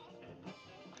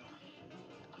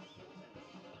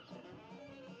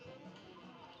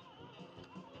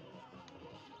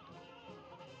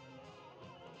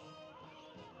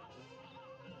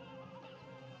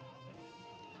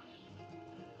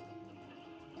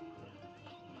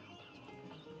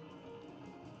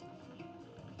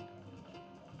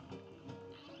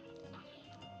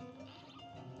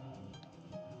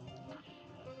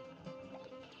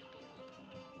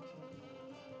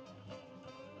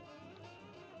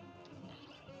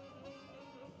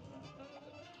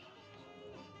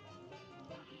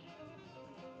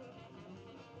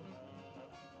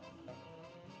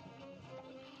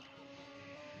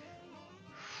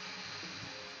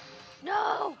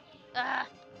 No! Ah!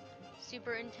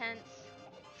 Super intense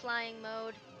flying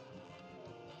mode.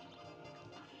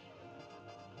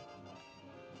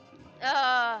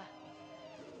 Ah!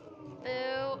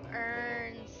 Boo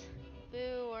earns.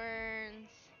 Boo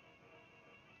earns.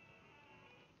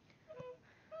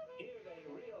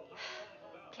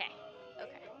 Okay.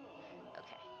 Okay.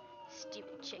 Okay.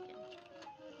 Stupid chicken.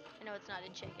 I know it's not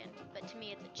a chicken, but to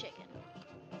me it's a chicken.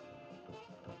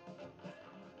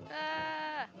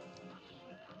 Ah!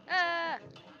 Ah!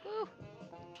 Woo!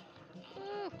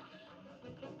 Woo!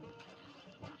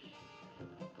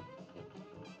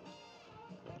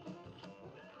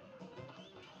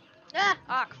 Ah!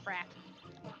 Oh crap.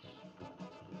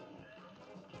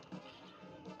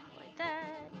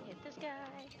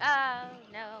 Oh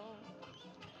no.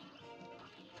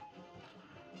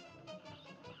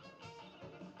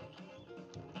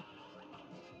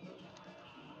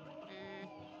 Mm.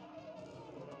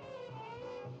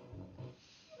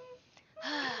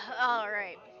 All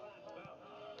right.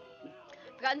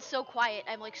 I've gotten so quiet.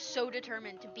 I'm like so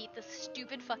determined to beat the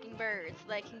stupid fucking birds so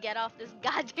that I can get off this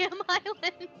goddamn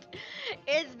island.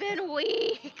 It's been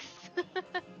weeks.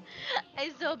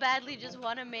 I so badly just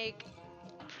want to make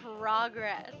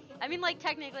progress. I mean, like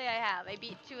technically I have. I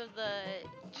beat two of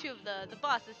the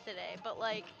bosses today, but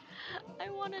like I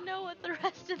want to know what the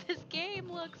rest of this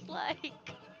game looks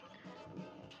like.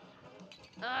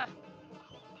 Ugh.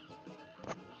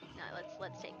 No,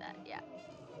 let's take that. Yeah.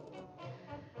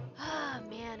 Ah,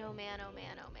 man, oh man, oh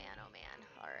man, oh man, oh man.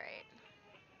 All right.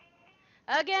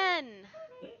 Again.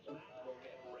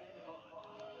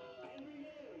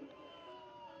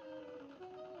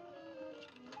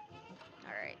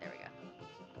 All right, there we go.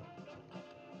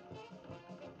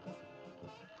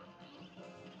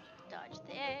 Dodge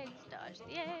the eggs, dodge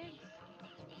the eggs.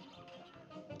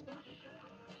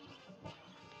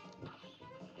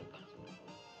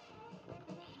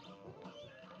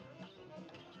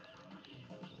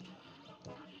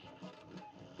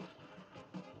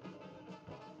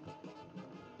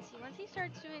 See, once he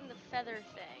starts doing the feather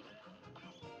thing,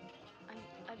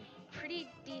 I'm pretty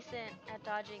decent at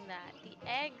dodging that. The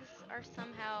eggs are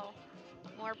somehow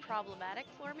more problematic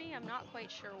for me. I'm not quite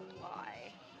sure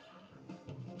why.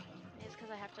 Maybe it's because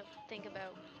I have to think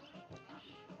about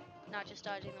not just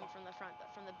dodging them from the front,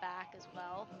 but from the back as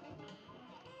well.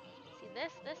 See,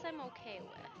 this I'm okay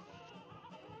with.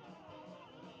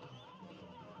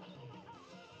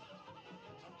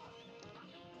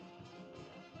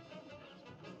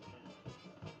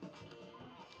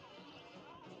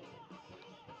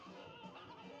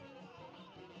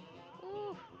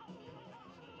 Ooh,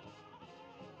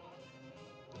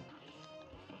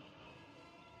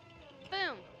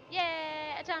 boom!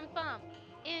 Yay! Atomic bomb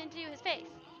into his face.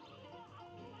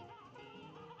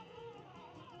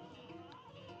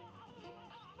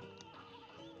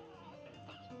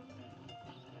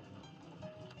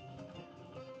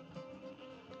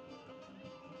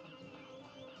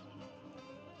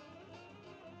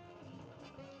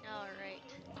 All right,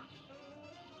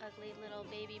 ugly little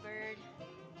baby bird.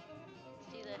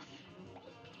 Let's do this.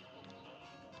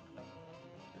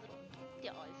 A little,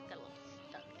 oh, he's got a little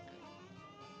stuck in.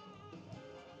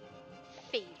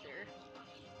 Phaser.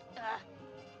 Ugh.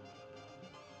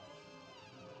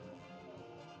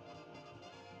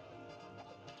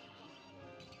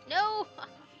 No! God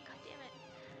damn it.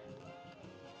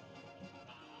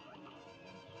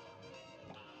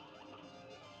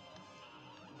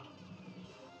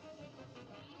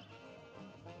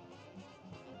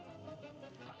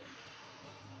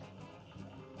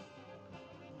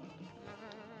 Come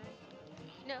on.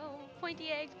 No, pointy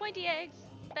eggs, pointy eggs.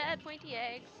 Bad pointy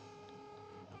eggs.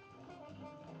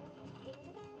 Yeah.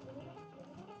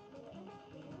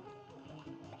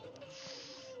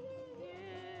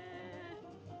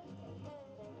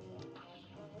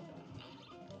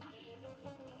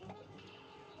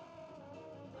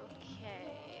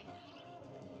 Okay.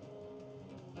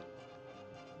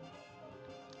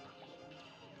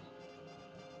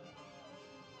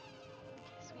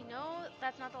 So we know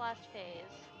that's not the last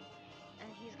phase. And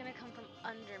he's gonna come from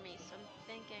under me, so I'm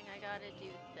thinking I gotta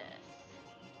do this.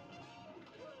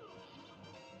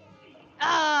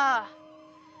 Ah!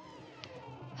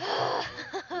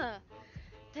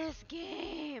 This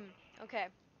game! Okay.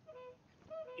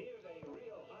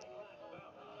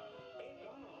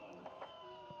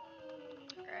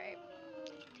 Alright.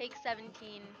 Take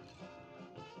 17.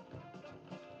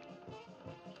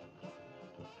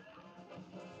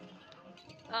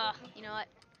 Ugh, you know what?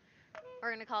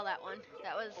 We're gonna call that one.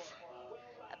 That was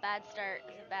a bad start.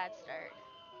 It was a bad start.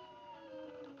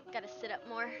 Gotta sit up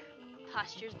more.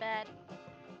 Posture's bad.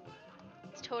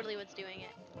 It's totally what's doing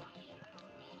it.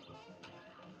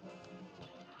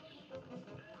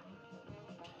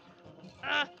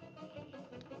 Ugh!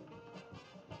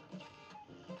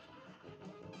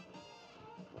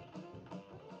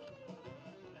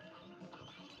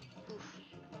 Oof.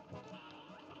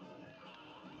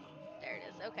 There it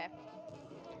is. Okay.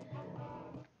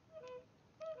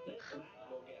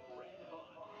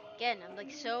 Again, I'm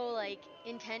like so like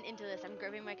intent into this. I'm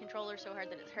gripping my controller so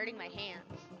hard that it's hurting my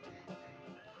hands.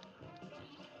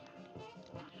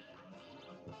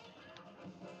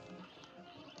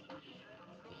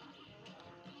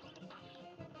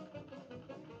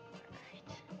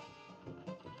 Alright.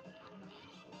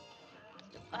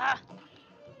 Ah!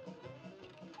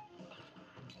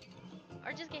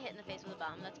 Or just get hit in the face with a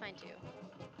bomb. That's fine too.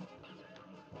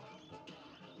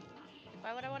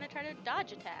 Why would I want to try to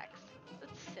dodge attacks?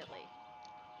 That's silly.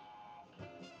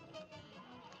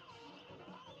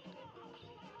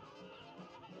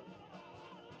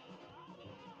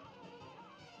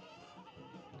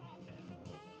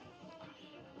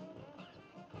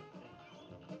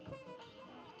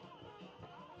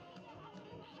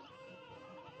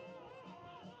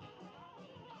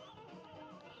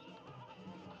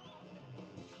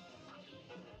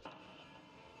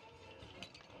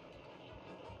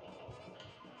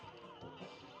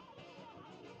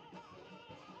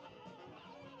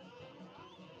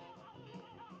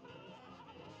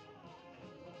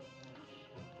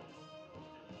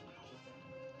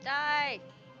 Die!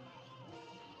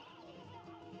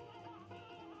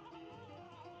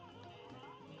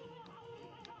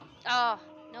 Oh,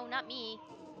 no, not me.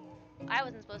 I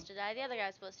wasn't supposed to die. The other guy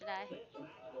was supposed to die.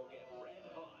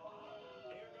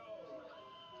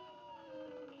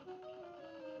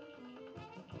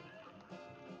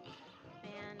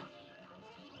 Man,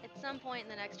 at some point in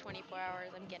the next 24 hours,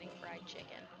 I'm getting fried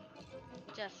chicken.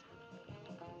 Just.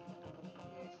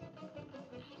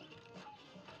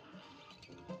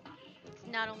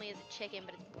 Not only is it chicken,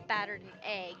 but it's battered in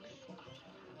eggs.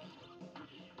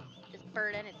 This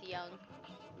bird and its young.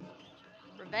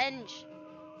 Revenge!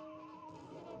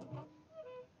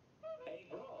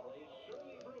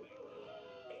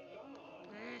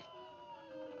 Mm.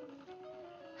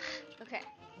 Okay.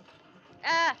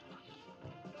 Ah!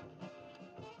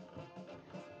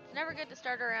 It's never good to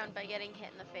start around by getting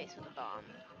hit in the face with a bomb.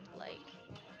 Like,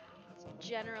 it's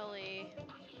generally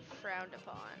frowned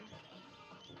upon.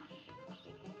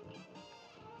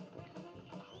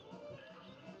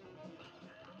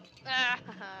 Ah!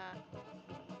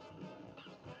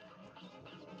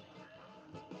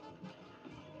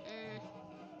 Mm.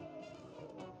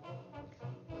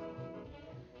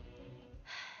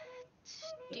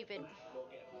 Stupid.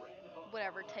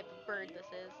 Whatever type of bird this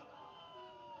is.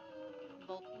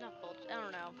 Not vulture. I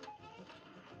don't know.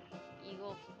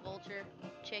 Eagle, vulture,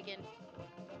 chicken,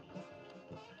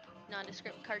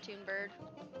 nondescript cartoon bird.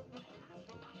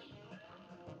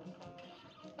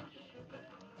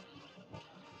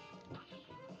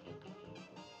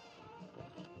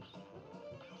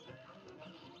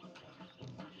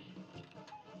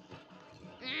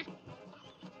 Mm.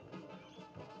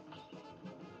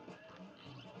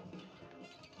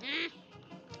 Mm.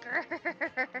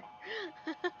 Grrr.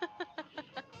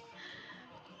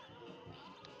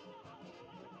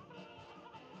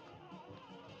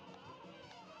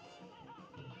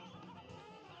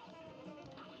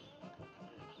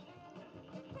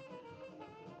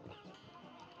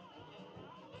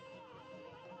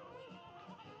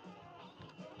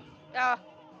 Oh.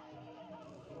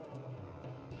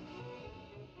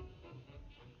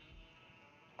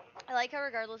 I like how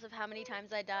regardless of how many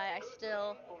times I die, I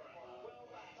still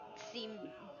seem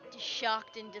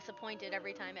shocked and disappointed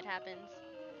every time it happens.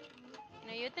 You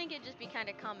know, you'd think it'd just be kind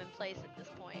of commonplace at this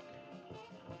point.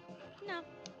 No.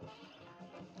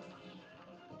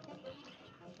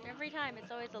 Every time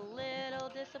it's always a little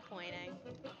disappointing.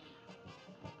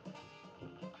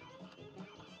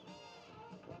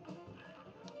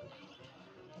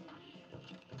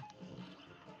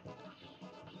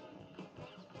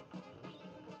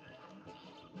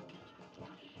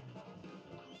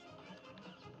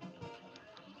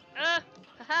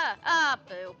 Haha! Ah,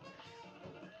 boo.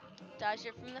 Dodged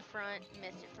it from the front,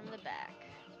 missed it from the back.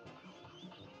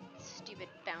 Stupid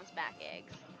bounce back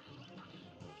eggs.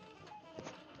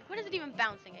 What is it even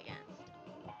bouncing against?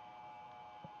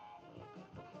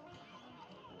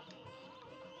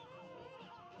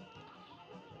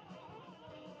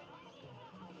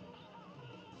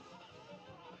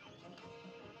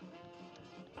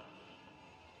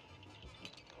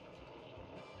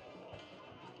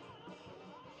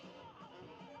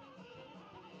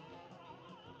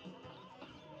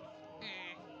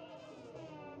 Mm.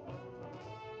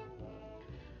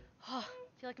 Oh,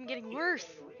 I feel like I'm getting worse.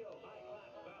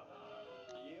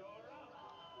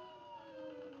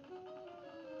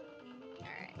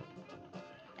 Alright.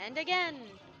 And again!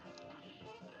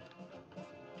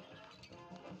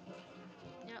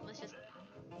 You know, let's just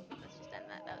end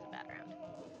that. That was a bad round.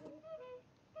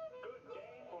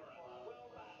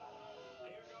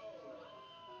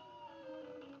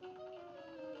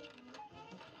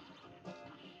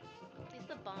 At least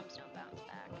the bombs don't bounce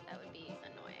back. That would be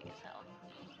annoying as hell.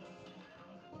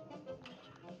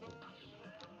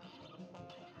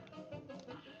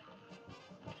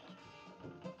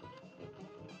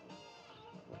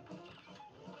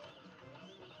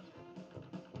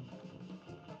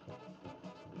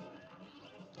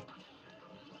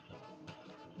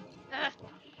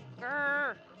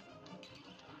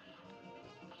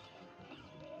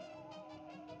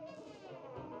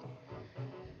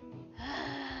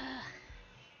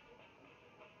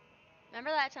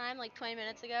 Remember that time, like 20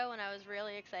 minutes ago, when I was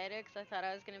really excited because I thought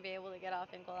I was going to be able to get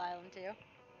off Inkwell Island too?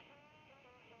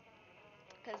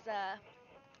 Because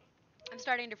I'm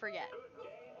starting to forget.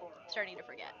 Starting to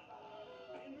forget.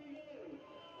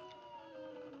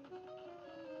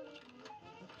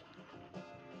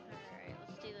 Alright,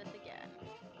 let's do this again.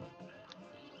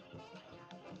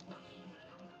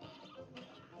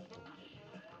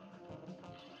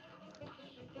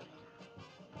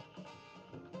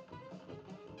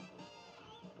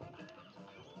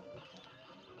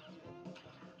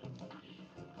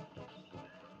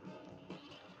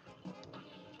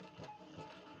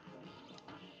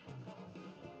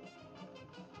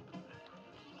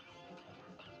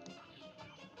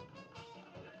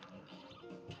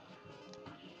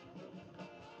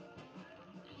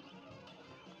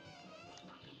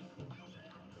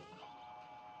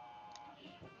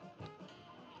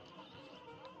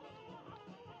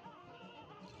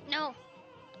 No!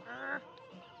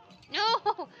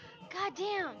 No! God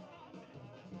damn!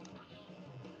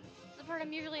 This is the part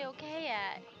I'm usually okay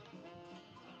at.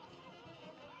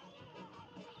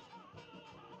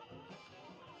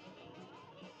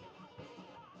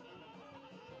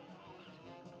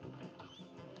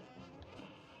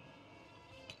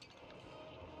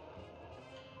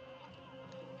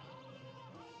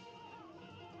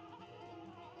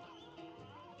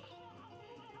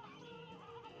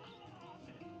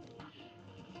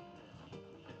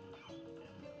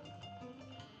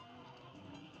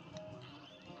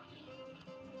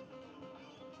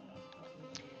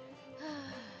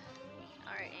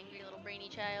 Alright, angry little brainy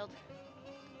child.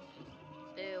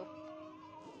 Boo.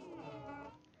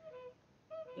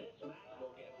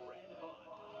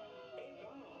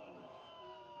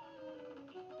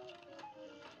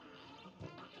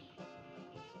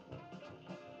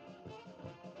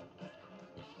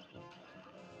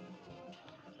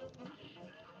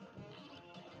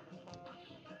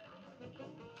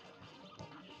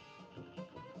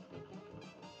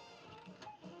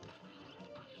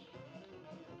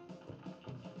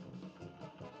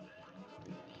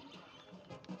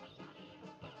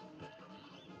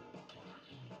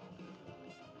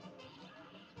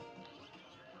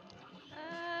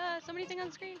 So many things on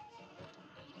the screen.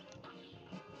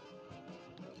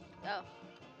 Oh.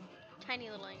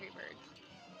 Tiny little angry birds.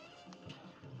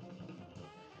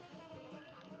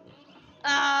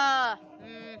 Ah!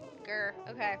 Grr.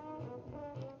 Okay.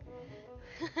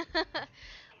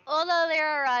 Although there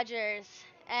are Rogers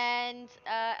and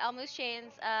Almoose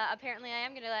Chains, apparently I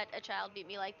am gonna let a child beat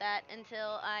me like that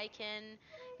until I can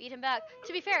beat him back.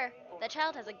 To be fair, that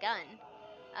child has a gun.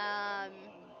 I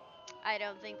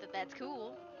don't think that that's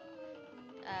cool.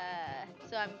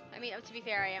 So I mean, to be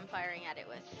fair, I am firing at it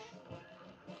with,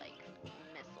 like,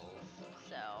 missiles.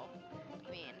 So,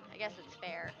 I mean, I guess it's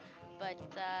fair. But,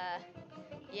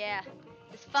 yeah.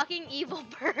 This fucking evil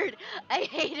bird. I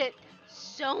hate it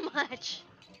so much.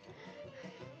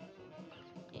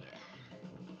 Yeah.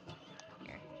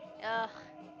 Here. Ugh.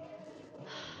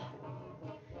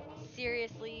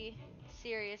 Seriously,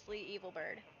 seriously evil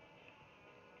bird.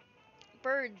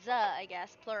 Birds, I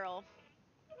guess, plural.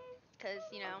 Because,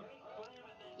 you know,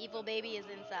 evil baby is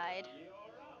inside.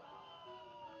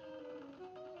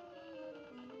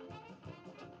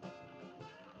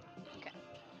 Okay.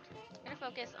 I'm gonna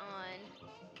focus on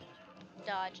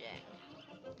dodging.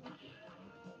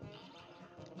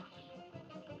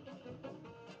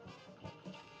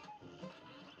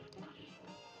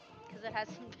 Because it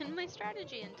hasn't been my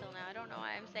strategy until now. I don't know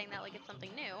why I'm saying that like it's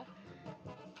something new.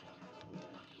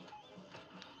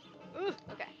 Ooh,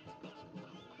 okay.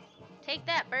 Take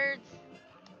that, birds.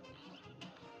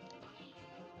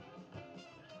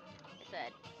 I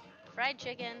said, fried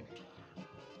chicken.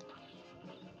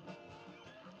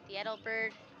 The adult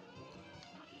bird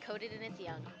coated in its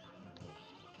young.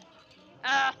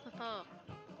 Ah!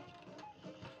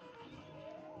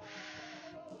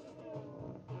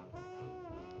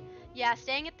 Yeah,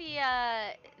 staying at the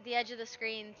edge of the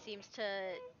screen seems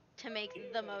to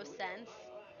make the most sense.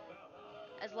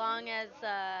 As long as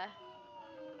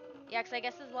yeah, 'cause I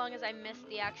guess as long as I miss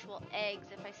the actual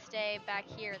eggs, if I stay back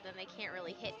here, then they can't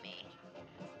really hit me.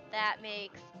 That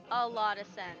makes a lot of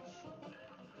sense.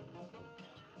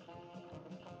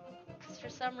 'Cause for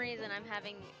some reason I'm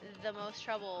having the most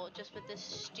trouble just with this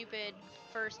stupid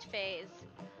first phase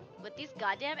with these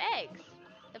goddamn eggs.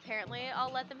 Apparently,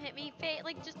 I'll let them hit me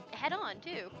like just head on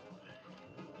too.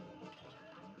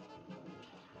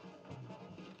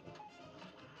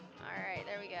 All right,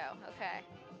 there we go. Okay.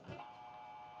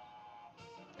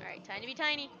 All right, time to be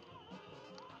tiny.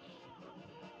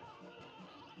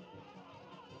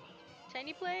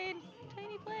 Tiny plane,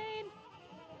 tiny plane.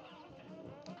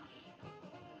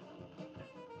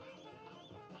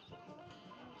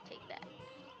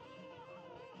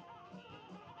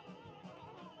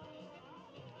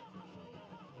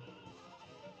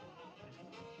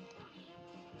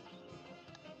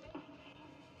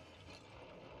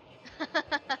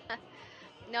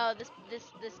 No, this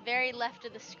very left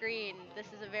of the screen. This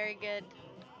is a very good.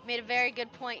 Made a very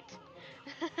good point.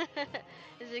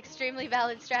 This is an extremely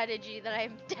valid strategy that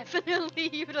I'm definitely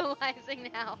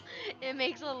utilizing now. It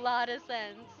makes a lot of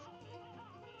sense.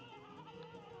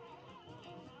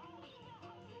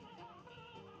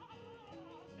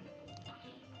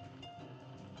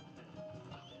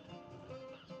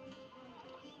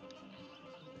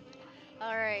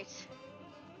 All right.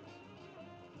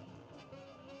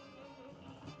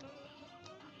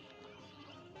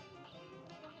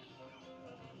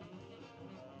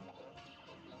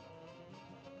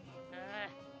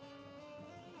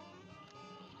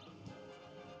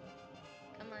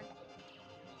 Come on.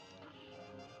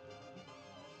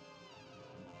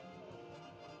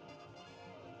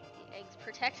 The eggs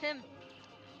protect him.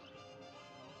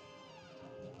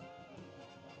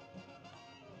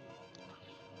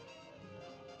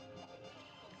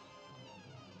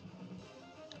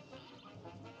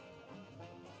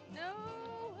 No!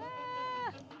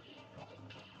 Ah!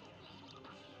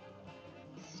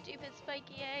 Stupid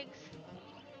spiky eggs.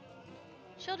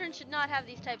 Children should not have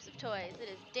these types of toys. It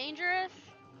is dangerous.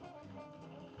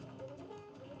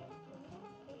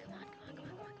 Come on, come on, come on,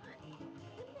 come on, come on.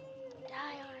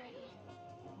 Die already.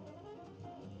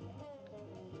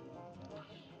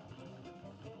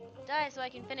 Die so I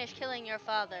can finish killing your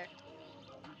father.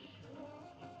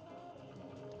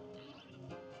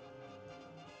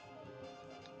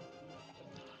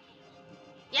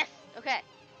 Yes! Okay.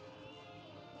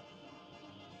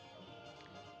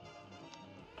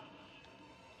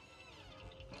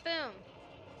 Boom.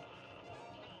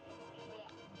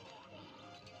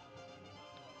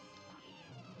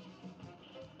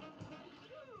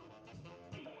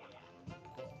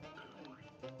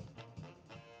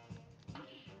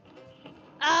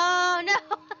 Oh no!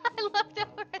 I looked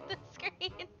over at the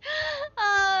screen.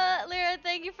 Lyra,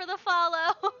 thank you for the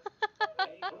follow.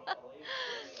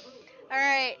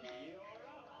 Alright.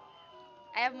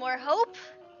 I have more hope.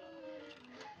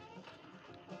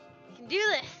 I can do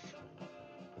this.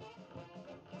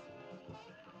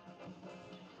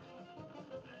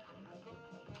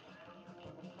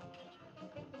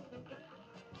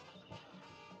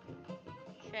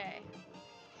 Okay.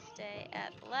 Stay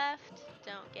at the left.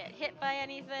 Don't get hit by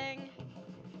anything.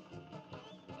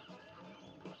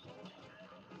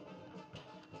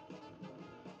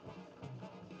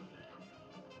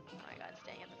 Oh my god,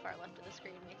 staying at the far left of the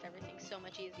screen makes everything so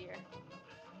much easier.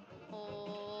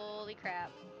 Holy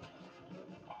crap.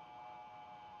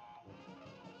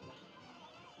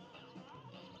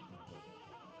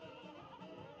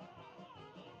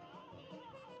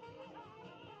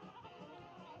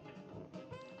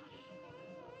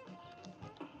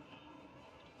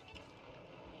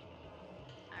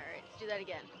 Alright, let's do that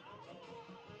again.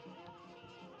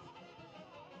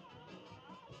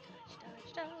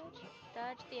 Dodge, dodge, dodge.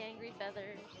 Dodge the angry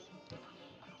feathers.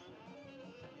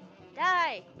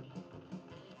 Die!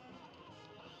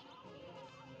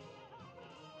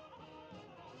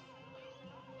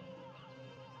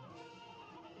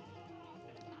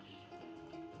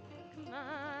 Come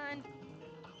on.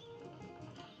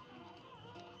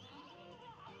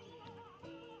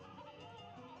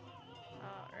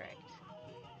 Alright.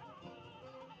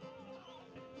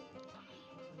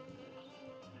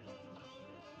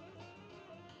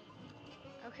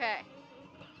 Okay.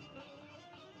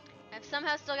 I've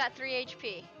somehow still got 3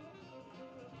 HP.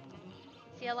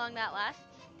 See how long that lasts?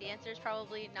 The answer is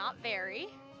probably not very.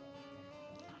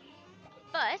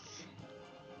 But...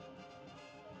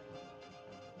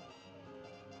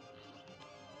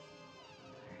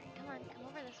 Alright, come on. Come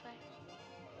over this way.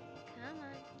 Come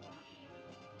on.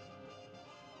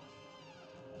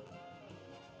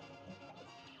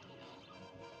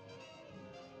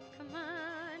 Come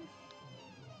on.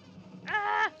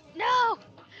 Ah! No!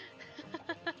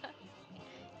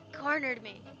 Cornered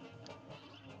me.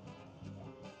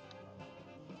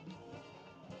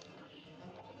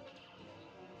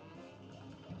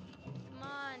 Come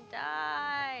on,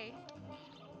 die.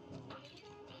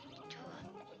 Come on.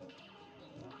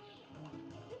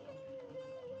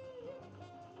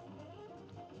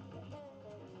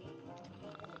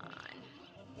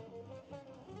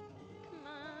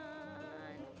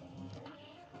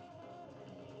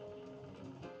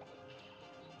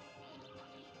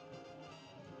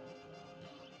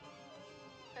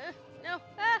 No.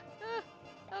 Ah!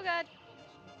 Oh god.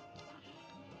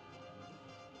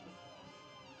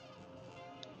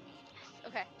 Yes.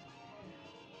 Okay.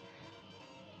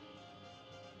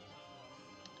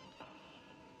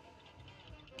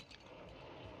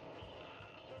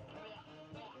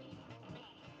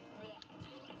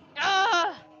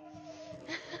 Ah!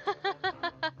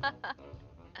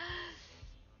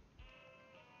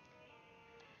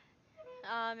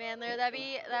 Aw, man,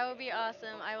 that would be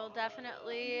awesome. I will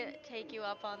definitely take you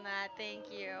up on that. Thank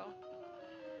you.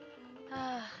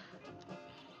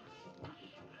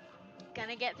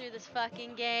 Gonna get through this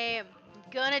fucking game.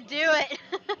 I'm gonna do it.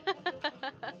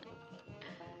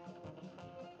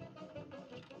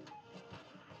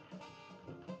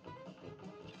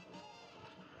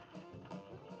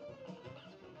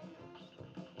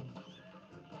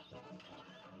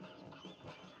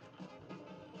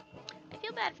 I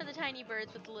feel bad for the tiny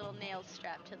birds with the little nails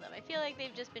strapped to them. I feel like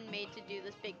they've just been made to do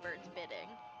this big bird's bidding.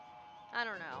 I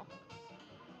don't know.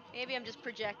 Maybe I'm just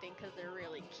projecting because they're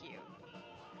really cute.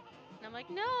 And I'm like,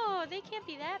 no, they can't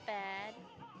be that bad.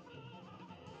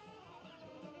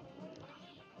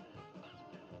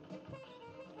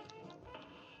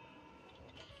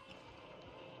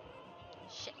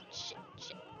 Shit, shit,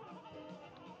 shit.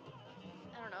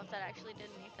 I don't know if that actually did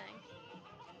anything.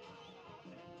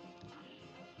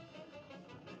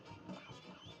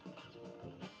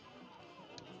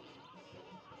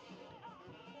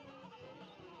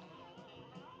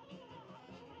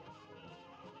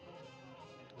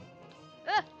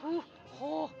 Ah! Ooh!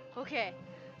 Oh! Okay.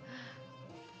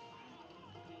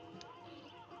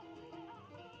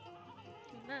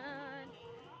 Come on.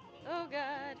 Oh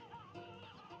god.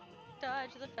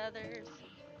 Dodge the feathers.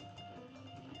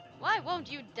 Why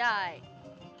won't you die?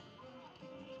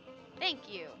 Thank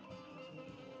you.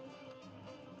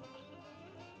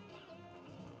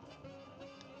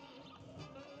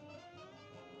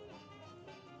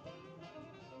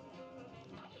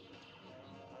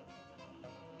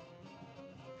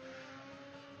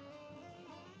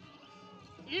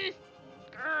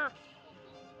 Grr.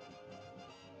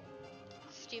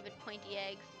 Stupid pointy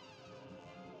eggs.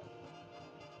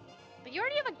 But you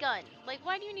already have a gun. Like,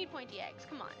 why do you need pointy eggs?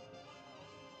 Come on.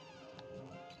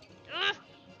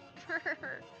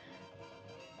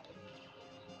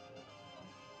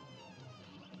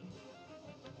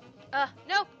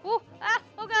 No. Ooh. Ah.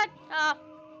 Oh god. Ah.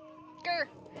 Grr.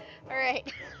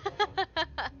 Alright.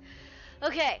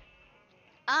 Okay.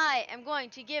 I am going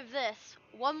to give this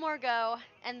one more go,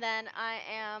 and then I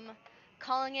am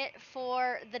calling it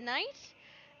for the night.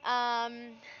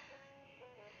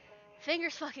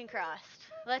 Fingers fucking crossed.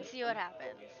 Let's see what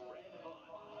happens.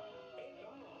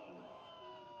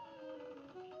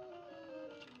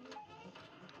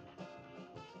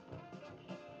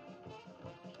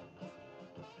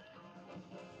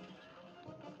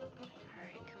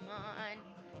 Alright, come on.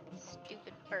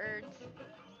 Stupid birds.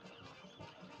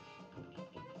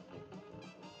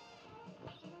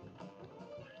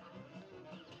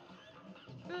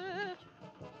 Ah.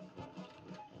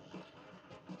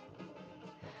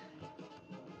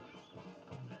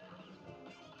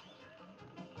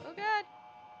 Oh god.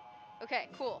 Okay,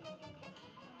 cool.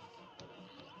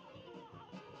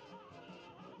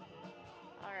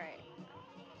 Alright.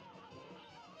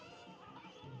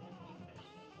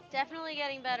 Definitely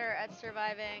getting better at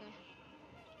surviving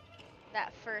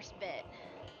that first bit.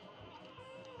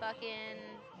 Fucking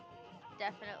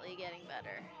definitely getting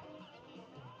better.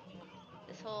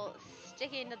 This whole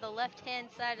sticking to the left-hand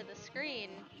side of the screen.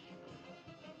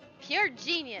 Pure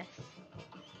genius.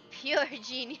 Pure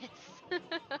genius.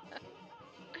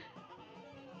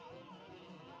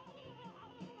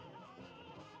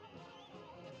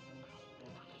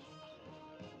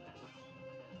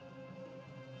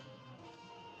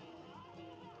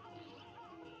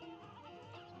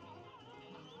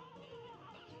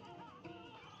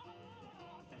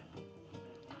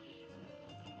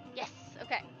 Yes,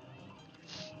 okay.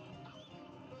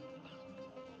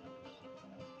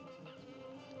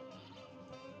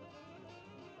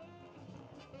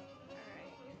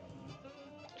 Alright.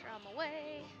 Draw 'em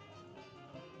away.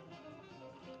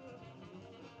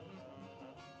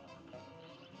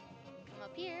 Come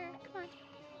up here. Come on.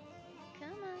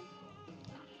 Come on.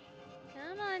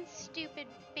 Come on, stupid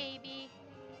baby.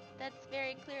 That's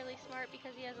very clearly smart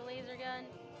because he has a laser gun.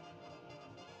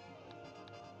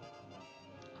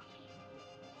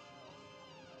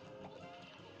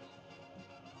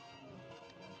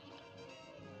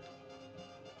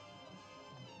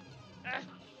 Ugh.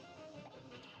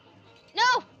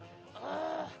 No!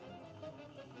 Ugh.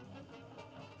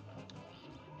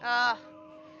 Ah.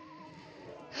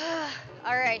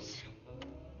 Alright.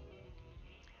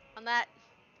 On that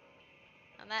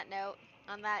note,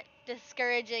 on that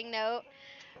discouraging note,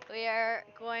 we are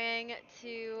going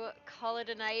to call it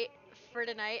a night for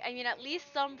tonight. I mean, at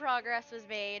least some progress was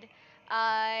made.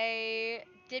 I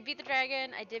did beat the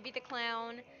dragon. I did beat the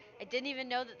clown. I didn't even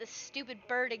know that this stupid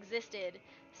bird existed.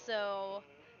 So,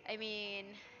 I mean,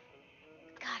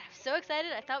 God, I'm so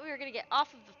excited. I thought we were going to get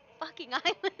off of the fucking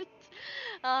island.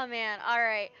 Oh man. All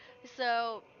right.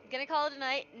 So gonna call it a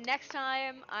night. Next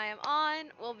time I am on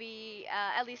will be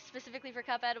at least specifically for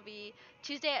Cuphead will be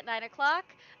Tuesday at 9 o'clock.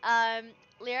 Um,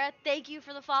 Lyra, thank you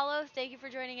for the follow. Thank you for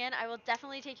joining in. I will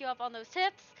definitely take you up on those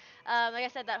tips. Like I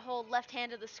said, that whole left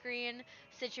hand of the screen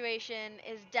situation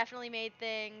is definitely made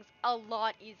things a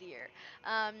lot easier.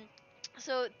 Um,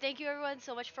 so thank you everyone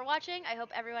so much for watching. I hope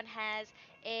everyone has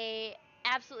a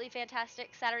absolutely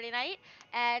fantastic Saturday night,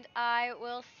 and I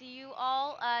will see you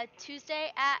all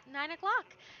Tuesday at 9 o'clock.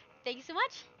 Thank you so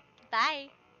much. Bye.